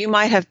future, you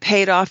might have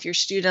paid off your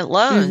student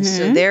loans.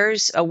 So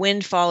there's a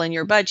windfall in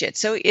your budget.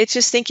 So it's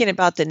just thinking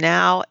about the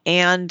now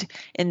and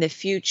in the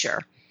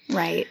future.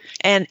 Right.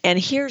 And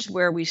here's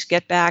where we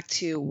get back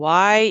to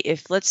why,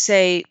 if let's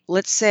say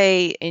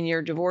in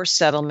your divorce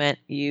settlement,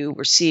 you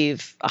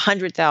receive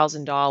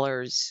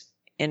 $100,000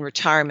 in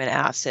retirement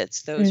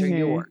assets, those are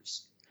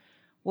yours.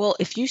 Well,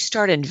 if you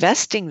start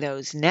investing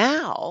those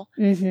now,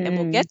 and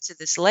we'll get to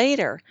this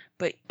later,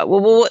 but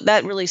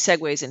that really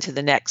segues into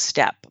the next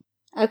step.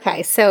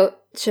 Okay. So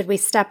should we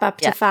step up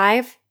to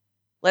 5?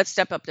 Let's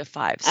step up to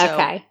 5. So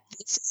okay.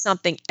 This is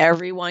something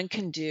everyone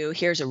can do.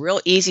 Here's a real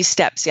easy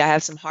step. See, I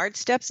have some hard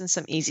steps and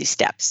some easy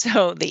steps.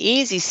 So the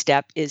easy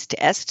step is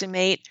to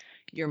estimate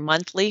your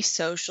monthly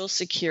Social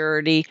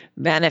Security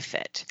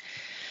benefit.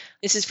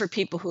 This is for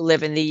people who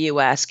live in the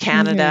U.S.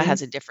 Canada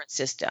has a different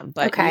system,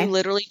 but you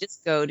literally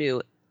just go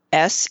to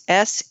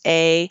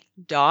ssa.gov.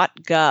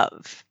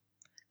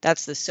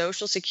 That's the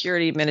Social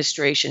Security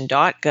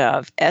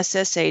Administration.gov,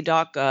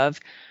 SSA.gov.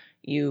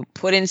 You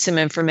put in some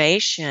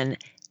information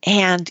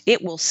and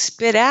it will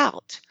spit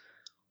out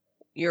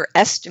your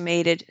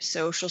estimated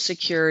Social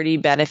Security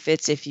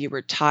benefits if you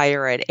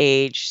retire at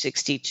age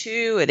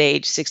 62, at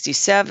age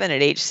 67,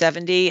 at age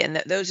 70.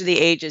 And those are the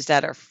ages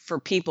that are for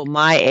people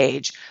my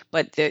age,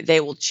 but they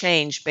will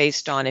change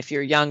based on if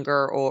you're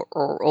younger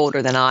or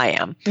older than I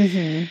am.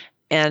 Mm-hmm.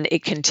 And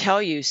it can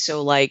tell you.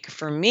 So like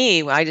for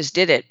me, I just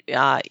did it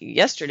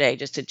yesterday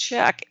just to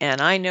check. And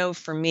I know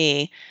for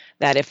me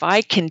that if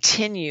I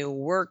continue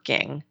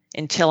working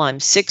until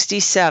I'm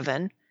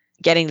 67,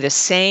 getting the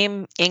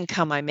same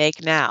income I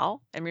make now,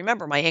 and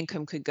remember, my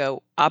income could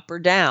go up or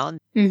down.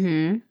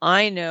 Mm-hmm.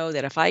 I know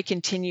that if I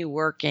continue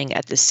working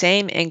at the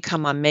same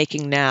income I'm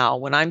making now,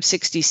 when I'm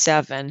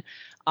 67,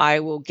 I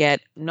will get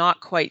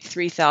not quite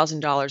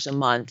 $3,000 a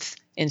month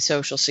in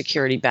Social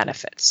Security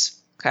benefits.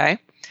 Okay.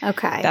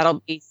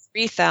 That'll be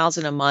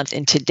 $3,000 a month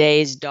in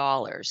today's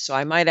dollars. So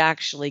I might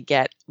actually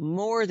get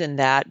more than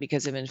that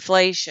because of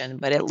inflation,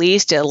 but at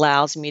least it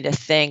allows me to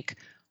think,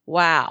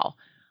 wow,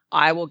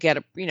 I will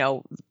get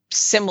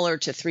similar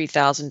to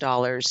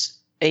 $3,000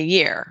 a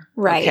year.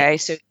 Right. Okay.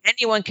 So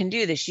anyone can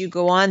do this. You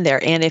go on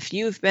there. And if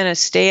you've been a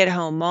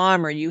stay-at-home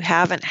mom or you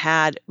haven't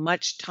had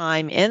much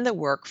time in the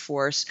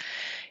workforce,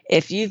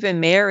 if you've been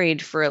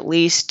married for at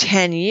least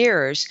 10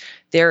 years,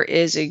 there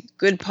is a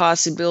good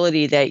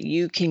possibility that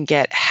you can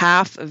get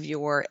half of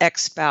your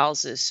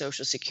ex-spouse's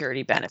Social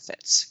Security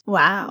benefits.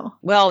 Wow.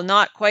 Well,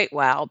 not quite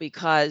wow,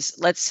 because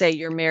let's say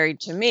you're married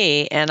to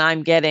me and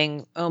I'm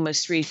getting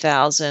almost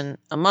 $3,000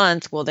 a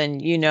month. Well, then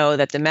you know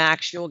that the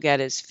max you'll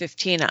get is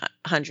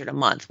 $1,500 a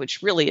month,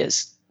 which really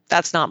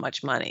that's not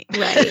much money.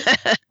 Right.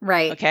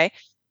 Right. Okay.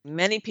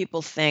 Many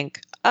people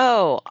think,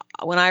 oh,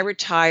 when I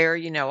retire,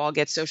 I'll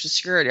get Social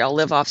Security. I'll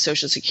live off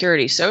Social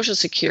Security. Social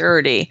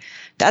Security,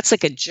 that's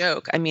like a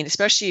joke. I mean,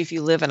 especially if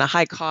you live in a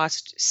high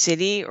cost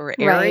city or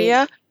area,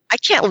 right. I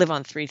can't live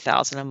on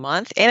 $3,000 a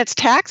month and it's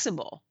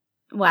taxable.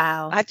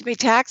 Wow. I have to pay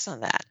tax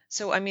on that.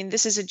 So, I mean,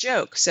 this is a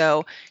joke.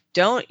 So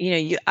don't,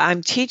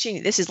 I'm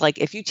teaching, this is like,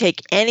 if you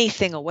take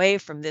anything away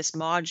from this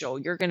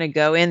module, you're going to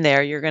go in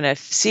there, you're going to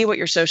see what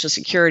your Social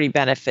Security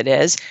benefit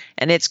is.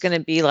 And it's going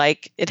to be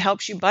like, it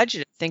helps you budget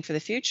and think for the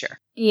future.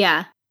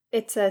 Yeah.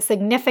 It's a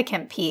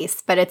significant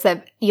piece, but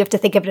you have to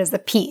think of it as a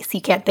piece.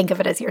 You can't think of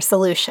it as your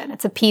solution.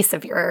 It's a piece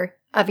of your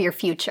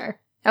future.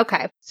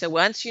 Okay. So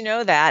once you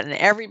know that, and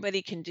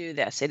everybody can do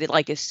this, it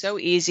is so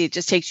easy. It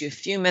just takes you a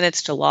few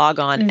minutes to log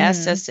on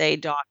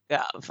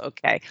SSA.gov.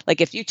 Okay.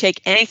 Like if you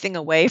take anything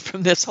away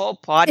from this whole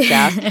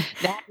podcast,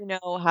 now you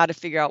know how to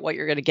figure out what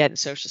you're going to get in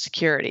Social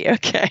Security.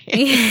 Okay.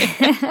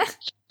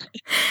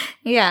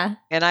 Yeah.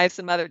 And I have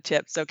some other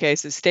tips. Okay.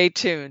 So stay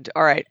tuned.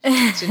 All right.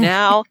 So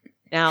now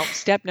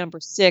step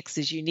number 6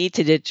 is you need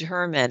to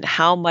determine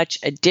how much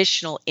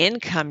additional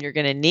income you're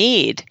going to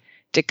need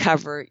to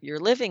cover your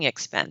living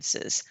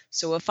expenses.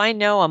 So if I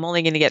know I'm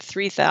only going to get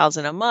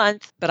 $3,000 a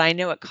month, but I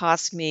know it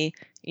costs me,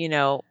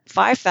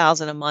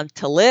 $5,000 a month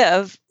to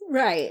live.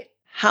 Right.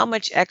 How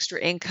much extra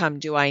income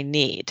do I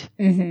need?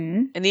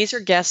 Mm-hmm. And these are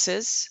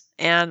guesses.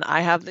 And I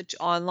have the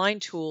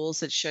online tools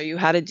that show you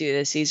how to do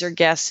this. These are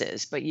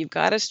guesses, but you've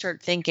got to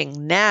start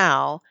thinking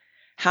now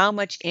how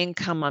much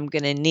income I'm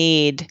going to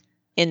need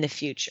in the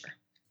future.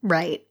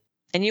 Right.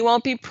 And you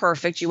won't be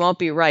perfect. You won't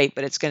be right,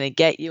 but it's going to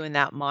get you in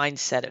that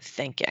mindset of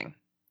thinking.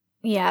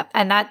 Yeah.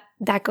 And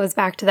that goes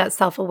back to that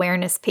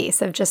self-awareness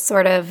piece of just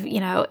sort of,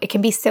 it can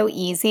be so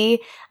easy.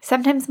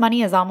 Sometimes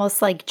money is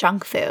almost like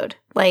junk food.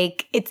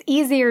 Like it's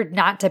easier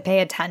not to pay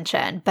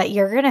attention, but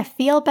you're going to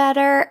feel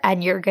better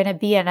and you're going to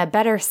be in a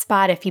better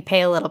spot if you pay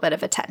a little bit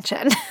of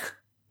attention.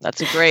 That's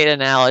a great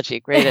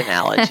analogy. Great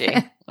analogy.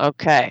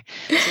 Okay.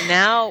 So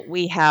now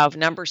we have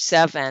number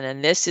 7,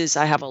 and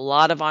I have a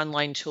lot of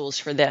online tools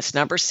for this.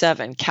 Number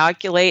 7,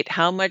 calculate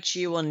how much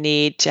you will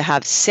need to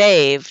have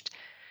saved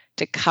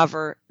to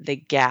cover the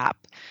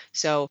gap.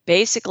 So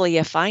basically,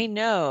 if I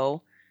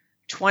know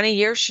 20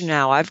 years from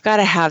now, I've got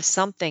to have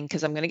something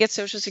because I'm going to get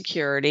Social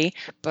Security,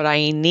 but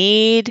I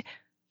need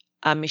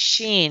a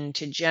machine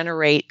to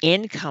generate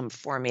income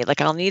for me.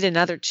 Like I'll need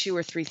another $2,000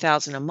 or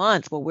 $3,000 a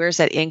month. Well, where's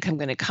that income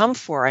going to come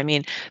for? I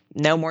mean,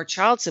 no more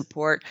child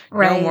support,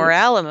 right. No more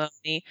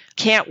alimony.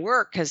 Can't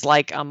work because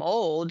I'm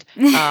old.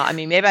 I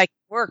mean, maybe I can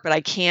work, but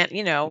I can't,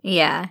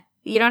 Yeah.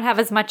 You don't have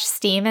as much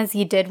steam as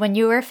you did when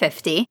you were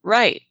 50.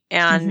 Right.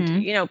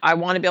 And, I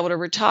want to be able to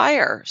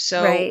retire.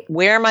 So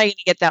Where am I going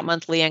to get that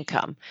monthly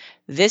income?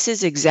 This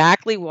is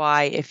exactly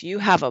why if you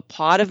have a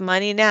pot of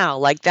money now,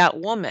 like that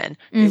woman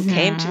who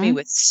came to me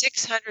with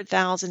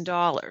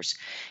 $600,000,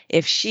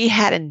 if she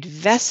had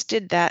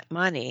invested that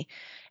money,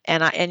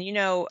 and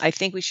I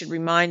think we should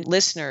remind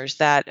listeners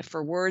that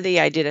for Worthy,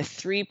 I did a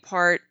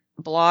 3-part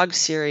blog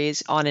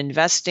series on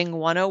Investing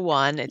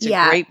 101. It's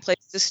a great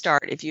place to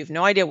start. If you have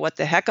no idea what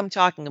the heck I'm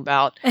talking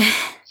about,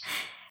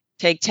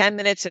 take 10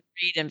 minutes and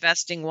read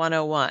Investing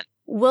 101.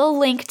 We'll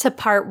link to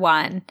part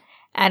 1,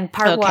 and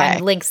part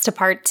 1 links to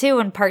part 2,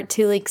 and part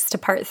 2 links to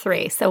part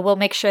 3. So we'll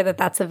make sure that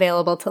that's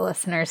available to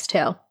listeners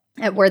too.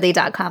 at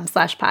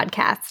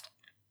worthy.com/podcast.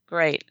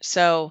 Great.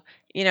 So,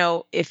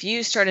 if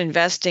you start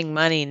investing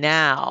money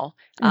now,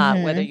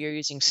 whether you're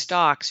using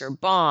stocks or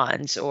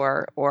bonds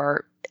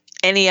or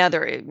any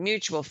other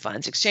mutual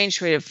funds, exchange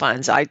traded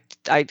funds, I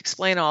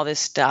explain all this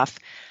stuff,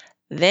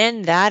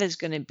 then that is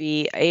going to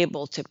be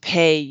able to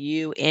pay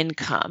you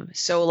income.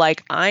 So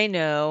like I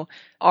know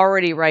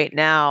already right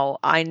now,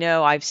 I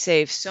know I've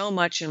saved so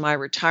much in my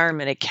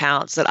retirement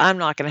accounts that I'm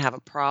not going to have a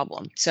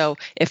problem. So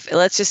if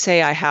let's just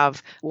say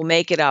we'll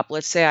make it up.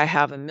 Let's say I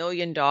have $1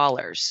 million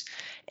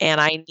and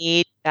I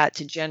need that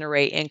to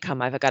generate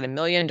income. I've got $1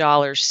 million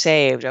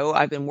saved. Oh,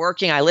 I've been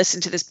working. I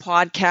listened to this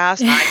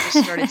podcast. I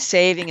just started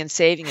saving and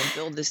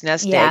build this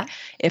nest egg.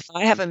 If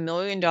I have $1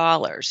 million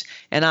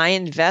and I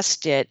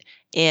invest it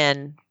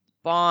in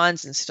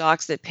bonds and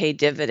stocks that pay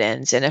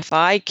dividends, and if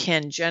I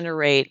can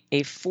generate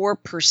a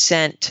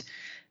 4%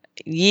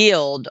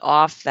 yield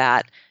off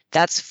that,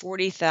 that's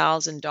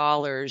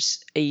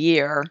 $40,000 a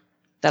year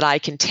that I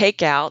can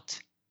take out,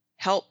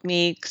 help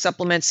me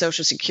supplement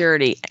Social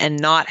Security, and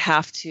not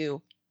have to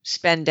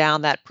spend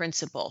down that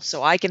principal.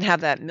 So I can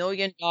have that $1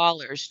 million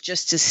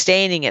just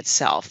sustaining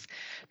itself,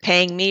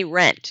 paying me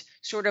rent.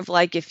 Sort of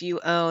like if you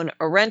own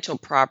a rental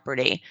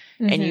property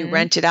and you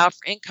rent it out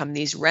for income,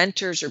 these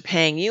renters are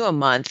paying you a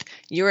month,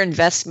 your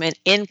investment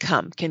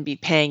income can be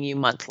paying you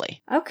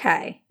monthly.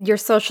 Okay. Your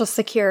Social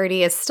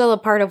Security is still a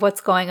part of what's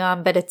going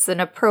on, but it's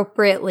an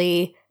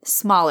appropriately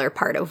smaller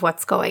part of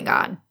what's going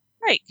on.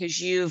 Right, because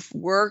you've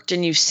worked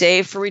and you've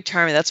saved for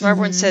retirement. That's why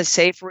everyone says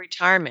save for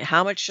retirement.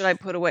 How much should I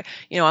put away?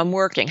 I'm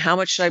working. How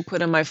much should I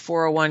put in my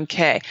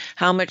 401k?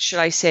 How much should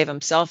I save?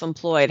 I'm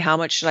self-employed. How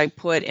much should I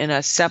put in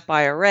a SEP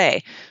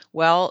IRA?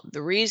 Well,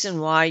 the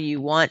reason why you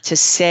want to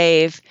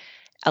save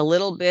a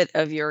little bit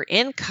of your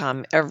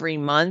income every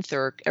month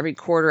or every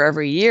quarter,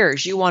 every year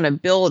is you want to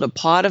build a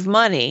pot of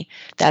money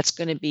that's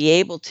going to be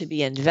able to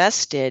be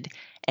invested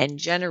and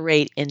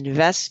generate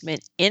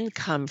investment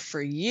income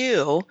for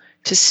you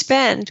to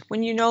spend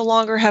when you no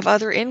longer have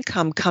other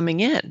income coming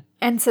in.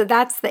 And so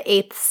that's the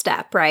 8th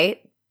step,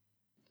 right?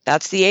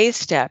 That's the 8th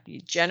step. You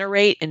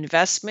generate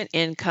investment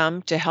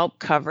income to help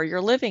cover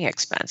your living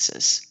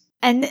expenses.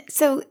 And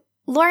so,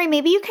 Lori,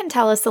 maybe you can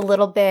tell us a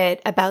little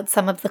bit about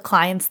some of the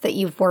clients that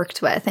you've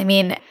worked with. I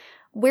mean,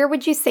 where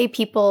would you say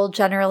people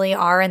generally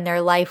are in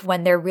their life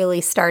when they're really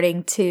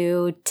starting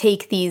to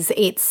take these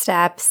 8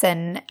 steps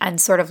and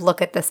sort of look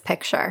at this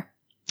picture?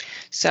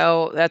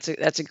 So that's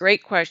a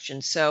great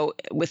question. So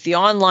with the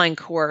online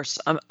course,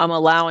 I'm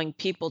allowing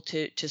people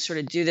to sort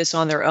of do this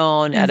on their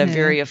own at a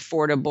very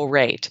affordable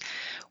rate.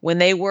 When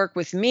they work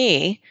with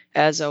me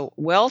as a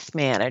wealth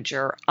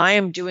manager, I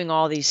am doing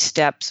all these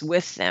steps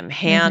with them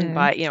hand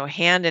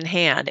in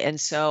hand. And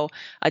so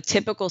a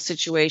typical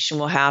situation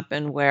will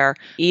happen where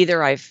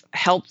either I've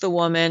helped the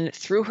woman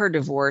through her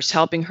divorce,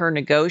 helping her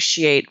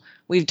negotiate.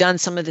 We've done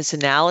some of this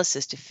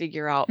analysis to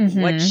figure out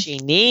what she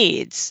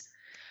needs.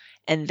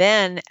 And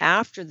then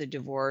after the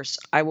divorce,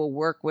 I will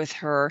work with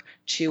her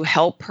to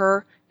help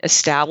her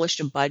establish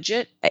a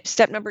budget.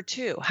 Step number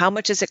 2, how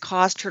much does it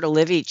cost her to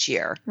live each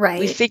year? Right.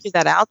 We figure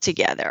that out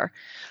together.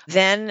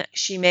 Then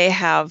she may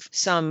have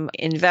some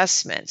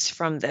investments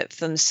from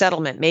the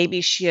settlement.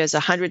 Maybe she has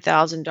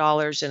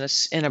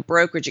 $100,000 in a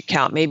brokerage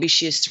account. Maybe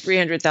she has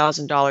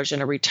 $300,000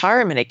 in a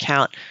retirement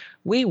account.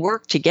 We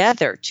work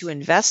together to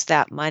invest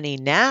that money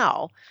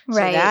now so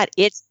that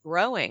it's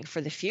growing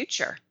for the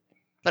future.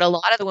 But a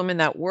lot of the women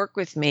that work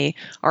with me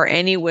are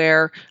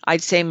anywhere,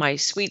 I'd say my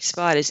sweet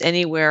spot is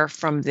anywhere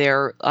from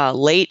their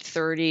late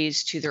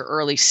 30s to their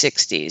early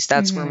 60s.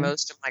 That's where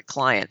most of my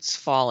clients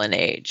fall in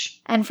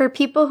age. And for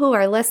people who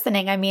are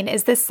listening, I mean,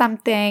 is this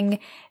something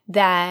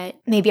that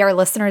maybe our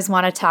listeners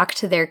want to talk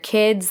to their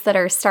kids that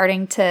are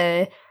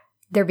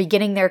they're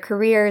beginning their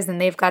careers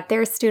and they've got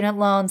their student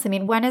loans? I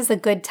mean, when is a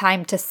good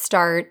time to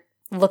start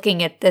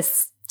looking at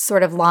this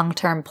sort of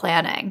long-term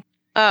planning?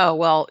 Oh,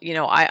 well,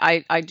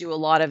 I do a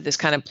lot of this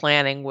kind of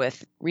planning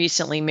with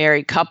recently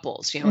married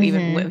couples,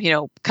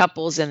 even,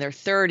 couples in their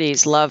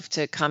 30s love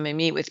to come and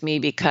meet with me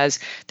because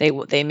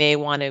they may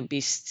want to be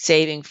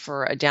saving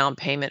for a down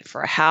payment for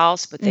a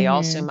house, but they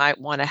also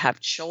might want to have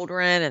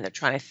children and they're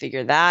trying to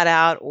figure that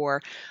out.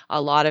 Or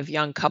a lot of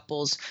young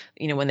couples,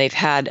 when they've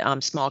had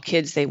small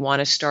kids, they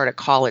want to start a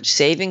college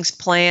savings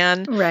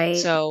plan. Right.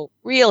 So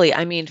really,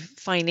 I mean,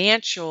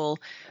 financial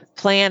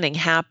planning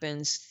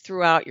happens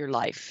throughout your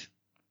life.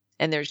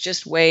 And there's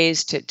just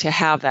ways to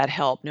have that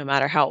help no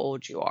matter how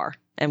old you are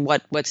and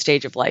what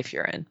stage of life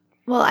you're in.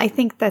 Well, I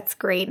think that's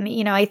great.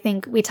 And, I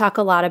think we talk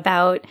a lot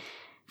about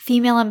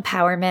female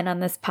empowerment on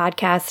this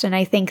podcast. And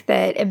I think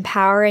that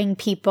empowering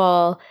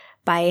people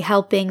by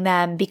helping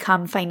them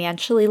become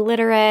financially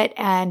literate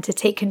and to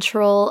take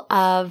control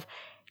of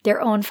their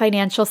own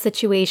financial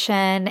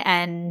situation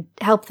and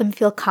help them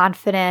feel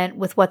confident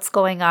with what's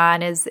going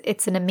on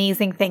it's an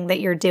amazing thing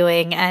that you're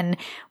doing. And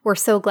we're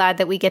so glad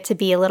that we get to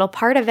be a little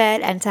part of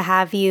it and to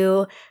have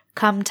you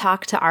come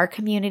talk to our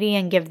community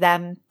and give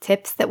them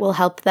tips that will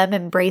help them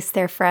embrace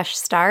their fresh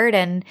start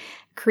and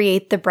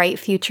create the bright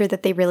future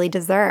that they really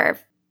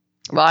deserve.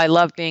 Well, I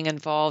love being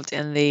involved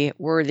in the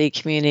Worthy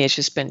community. It's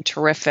just been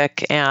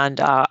terrific, and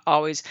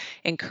always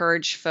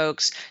encourage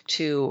folks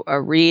to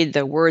read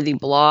the Worthy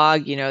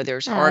blog.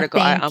 There's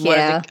article.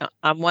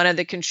 I'm one of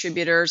the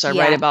contributors. I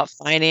write about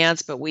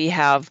finance, but we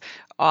have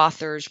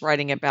authors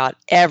writing about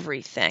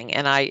everything,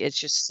 and it's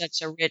just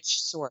such a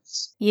rich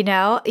source.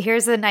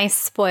 Here's a nice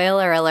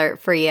spoiler alert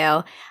for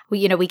you.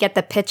 We get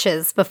the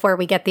pitches before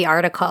we get the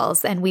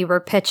articles, and we were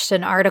pitched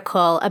an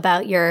article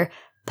about your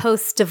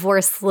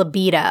post-divorce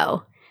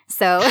libido.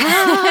 So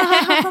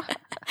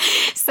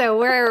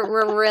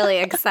we're really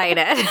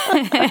excited.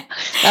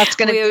 That's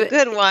going to be a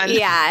good one.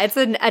 Yeah, it's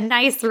a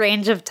nice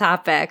range of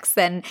topics.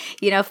 And,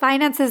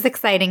 finance is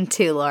exciting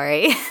too,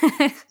 Lori.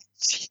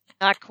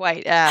 Not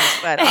quite as,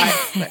 but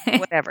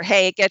whatever.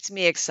 Hey, it gets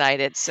me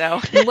excited.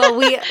 So, well,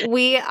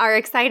 we are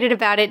excited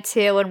about it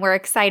too, and we're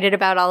excited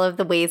about all of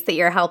the ways that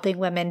you're helping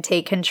women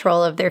take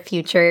control of their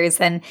futures.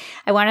 And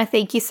I want to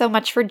thank you so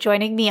much for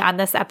joining me on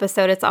this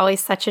episode. It's always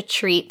such a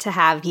treat to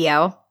have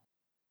you.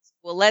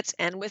 Well, let's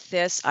end with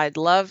this. I'd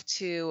love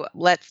to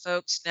let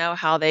folks know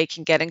how they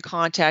can get in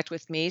contact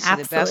with me. So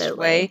The best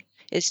way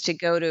is to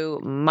go to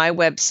my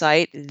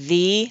website,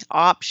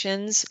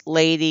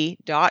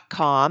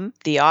 theoptionslady.com,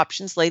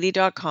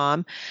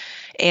 theoptionslady.com.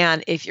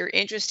 And if you're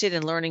interested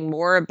in learning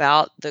more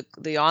about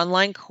the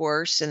online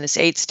course and this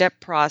 8-step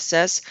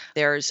process,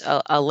 there's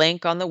a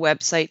link on the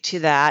website to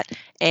that.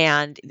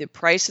 And the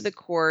price of the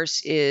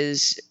course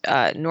is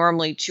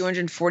normally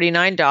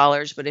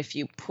 $249, but if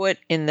you put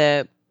in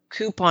the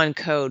coupon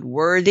code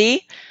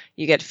WORTHY,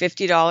 you get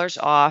 $50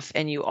 off,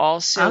 and you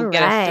also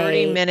get a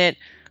 30-minute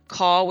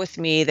call with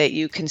me that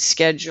you can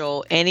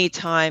schedule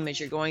anytime as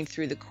you're going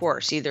through the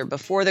course, either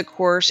before the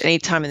course,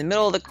 anytime in the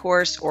middle of the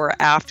course, or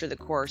after the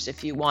course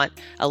if you want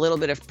a little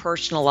bit of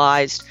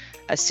personalized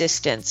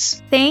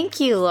assistance. Thank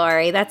you,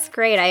 Lori. That's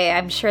great.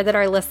 I'm sure that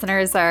our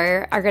listeners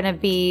are going to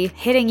be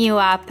hitting you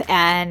up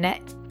and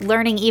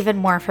learning even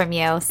more from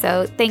you.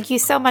 So thank you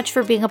so much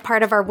for being a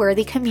part of our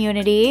Worthy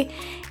community,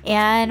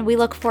 and we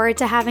look forward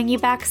to having you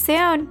back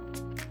soon.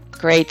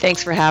 Great.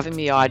 Thanks for having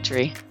me,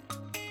 Audrey.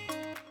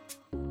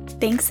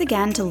 Thanks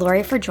again to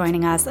Lori for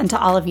joining us, and to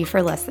all of you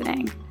for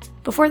listening.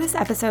 Before this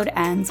episode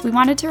ends, we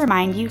wanted to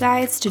remind you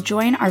guys to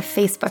join our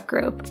Facebook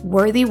group,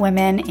 Worthy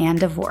Women and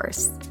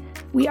Divorce.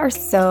 We are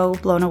so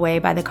blown away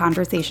by the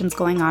conversations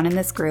going on in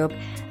this group,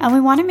 and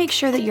we want to make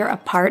sure that you're a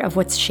part of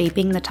what's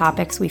shaping the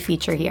topics we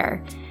feature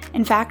here.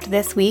 In fact,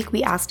 this week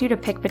we asked you to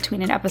pick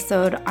between an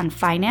episode on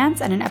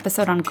finance and an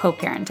episode on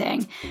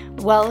co-parenting.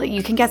 Well,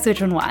 you can guess which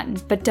one won,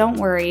 but don't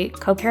worry,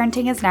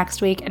 co-parenting is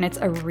next week, and it's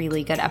a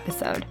really good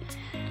episode.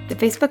 The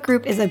Facebook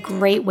group is a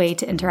great way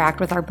to interact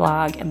with our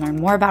blog and learn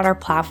more about our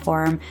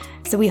platform,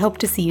 so we hope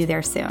to see you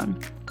there soon.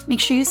 Make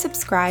sure you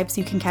subscribe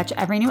so you can catch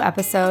every new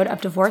episode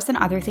of Divorce and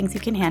Other Things You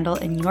Can Handle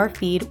in your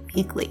feed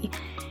weekly.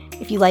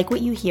 If you like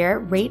what you hear,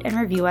 rate and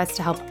review us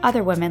to help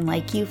other women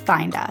like you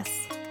find us.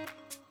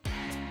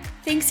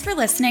 Thanks for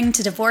listening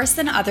to Divorce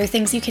and Other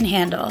Things You Can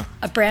Handle,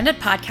 a branded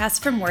podcast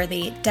from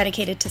Worthy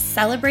dedicated to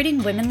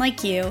celebrating women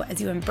like you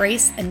as you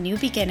embrace a new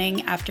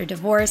beginning after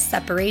divorce,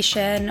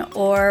 separation,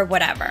 or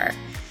whatever.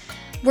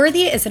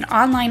 Worthy is an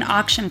online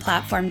auction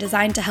platform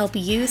designed to help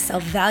you sell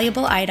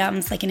valuable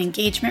items like an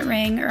engagement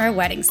ring or a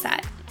wedding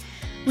set.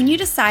 When you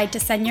decide to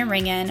send your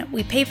ring in,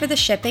 we pay for the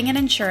shipping and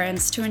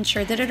insurance to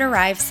ensure that it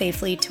arrives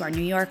safely to our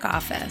New York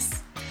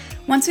office.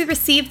 Once we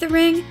receive the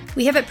ring,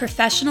 we have it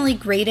professionally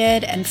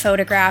graded and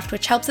photographed,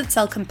 which helps it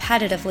sell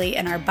competitively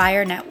in our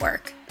buyer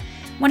network.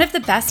 One of the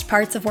best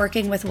parts of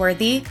working with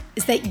Worthy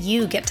is that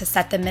you get to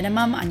set the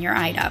minimum on your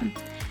item.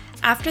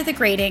 After the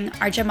grading,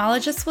 our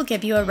gemologists will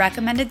give you a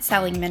recommended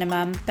selling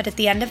minimum, but at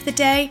the end of the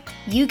day,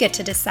 you get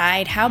to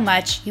decide how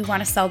much you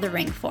want to sell the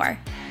ring for.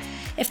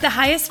 If the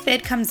highest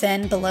bid comes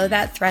in below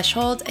that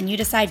threshold and you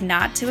decide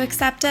not to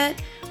accept it,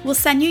 we'll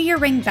send you your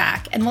ring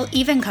back, and we'll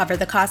even cover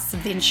the costs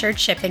of the insured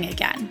shipping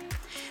again.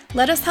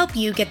 Let us help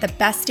you get the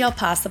best deal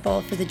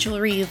possible for the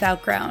jewelry you've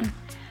outgrown.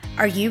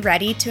 Are you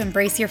ready to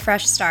embrace your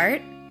fresh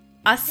start?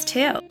 Us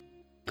too.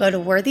 Go to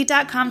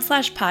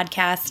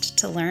worthy.com/podcast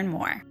to learn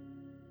more.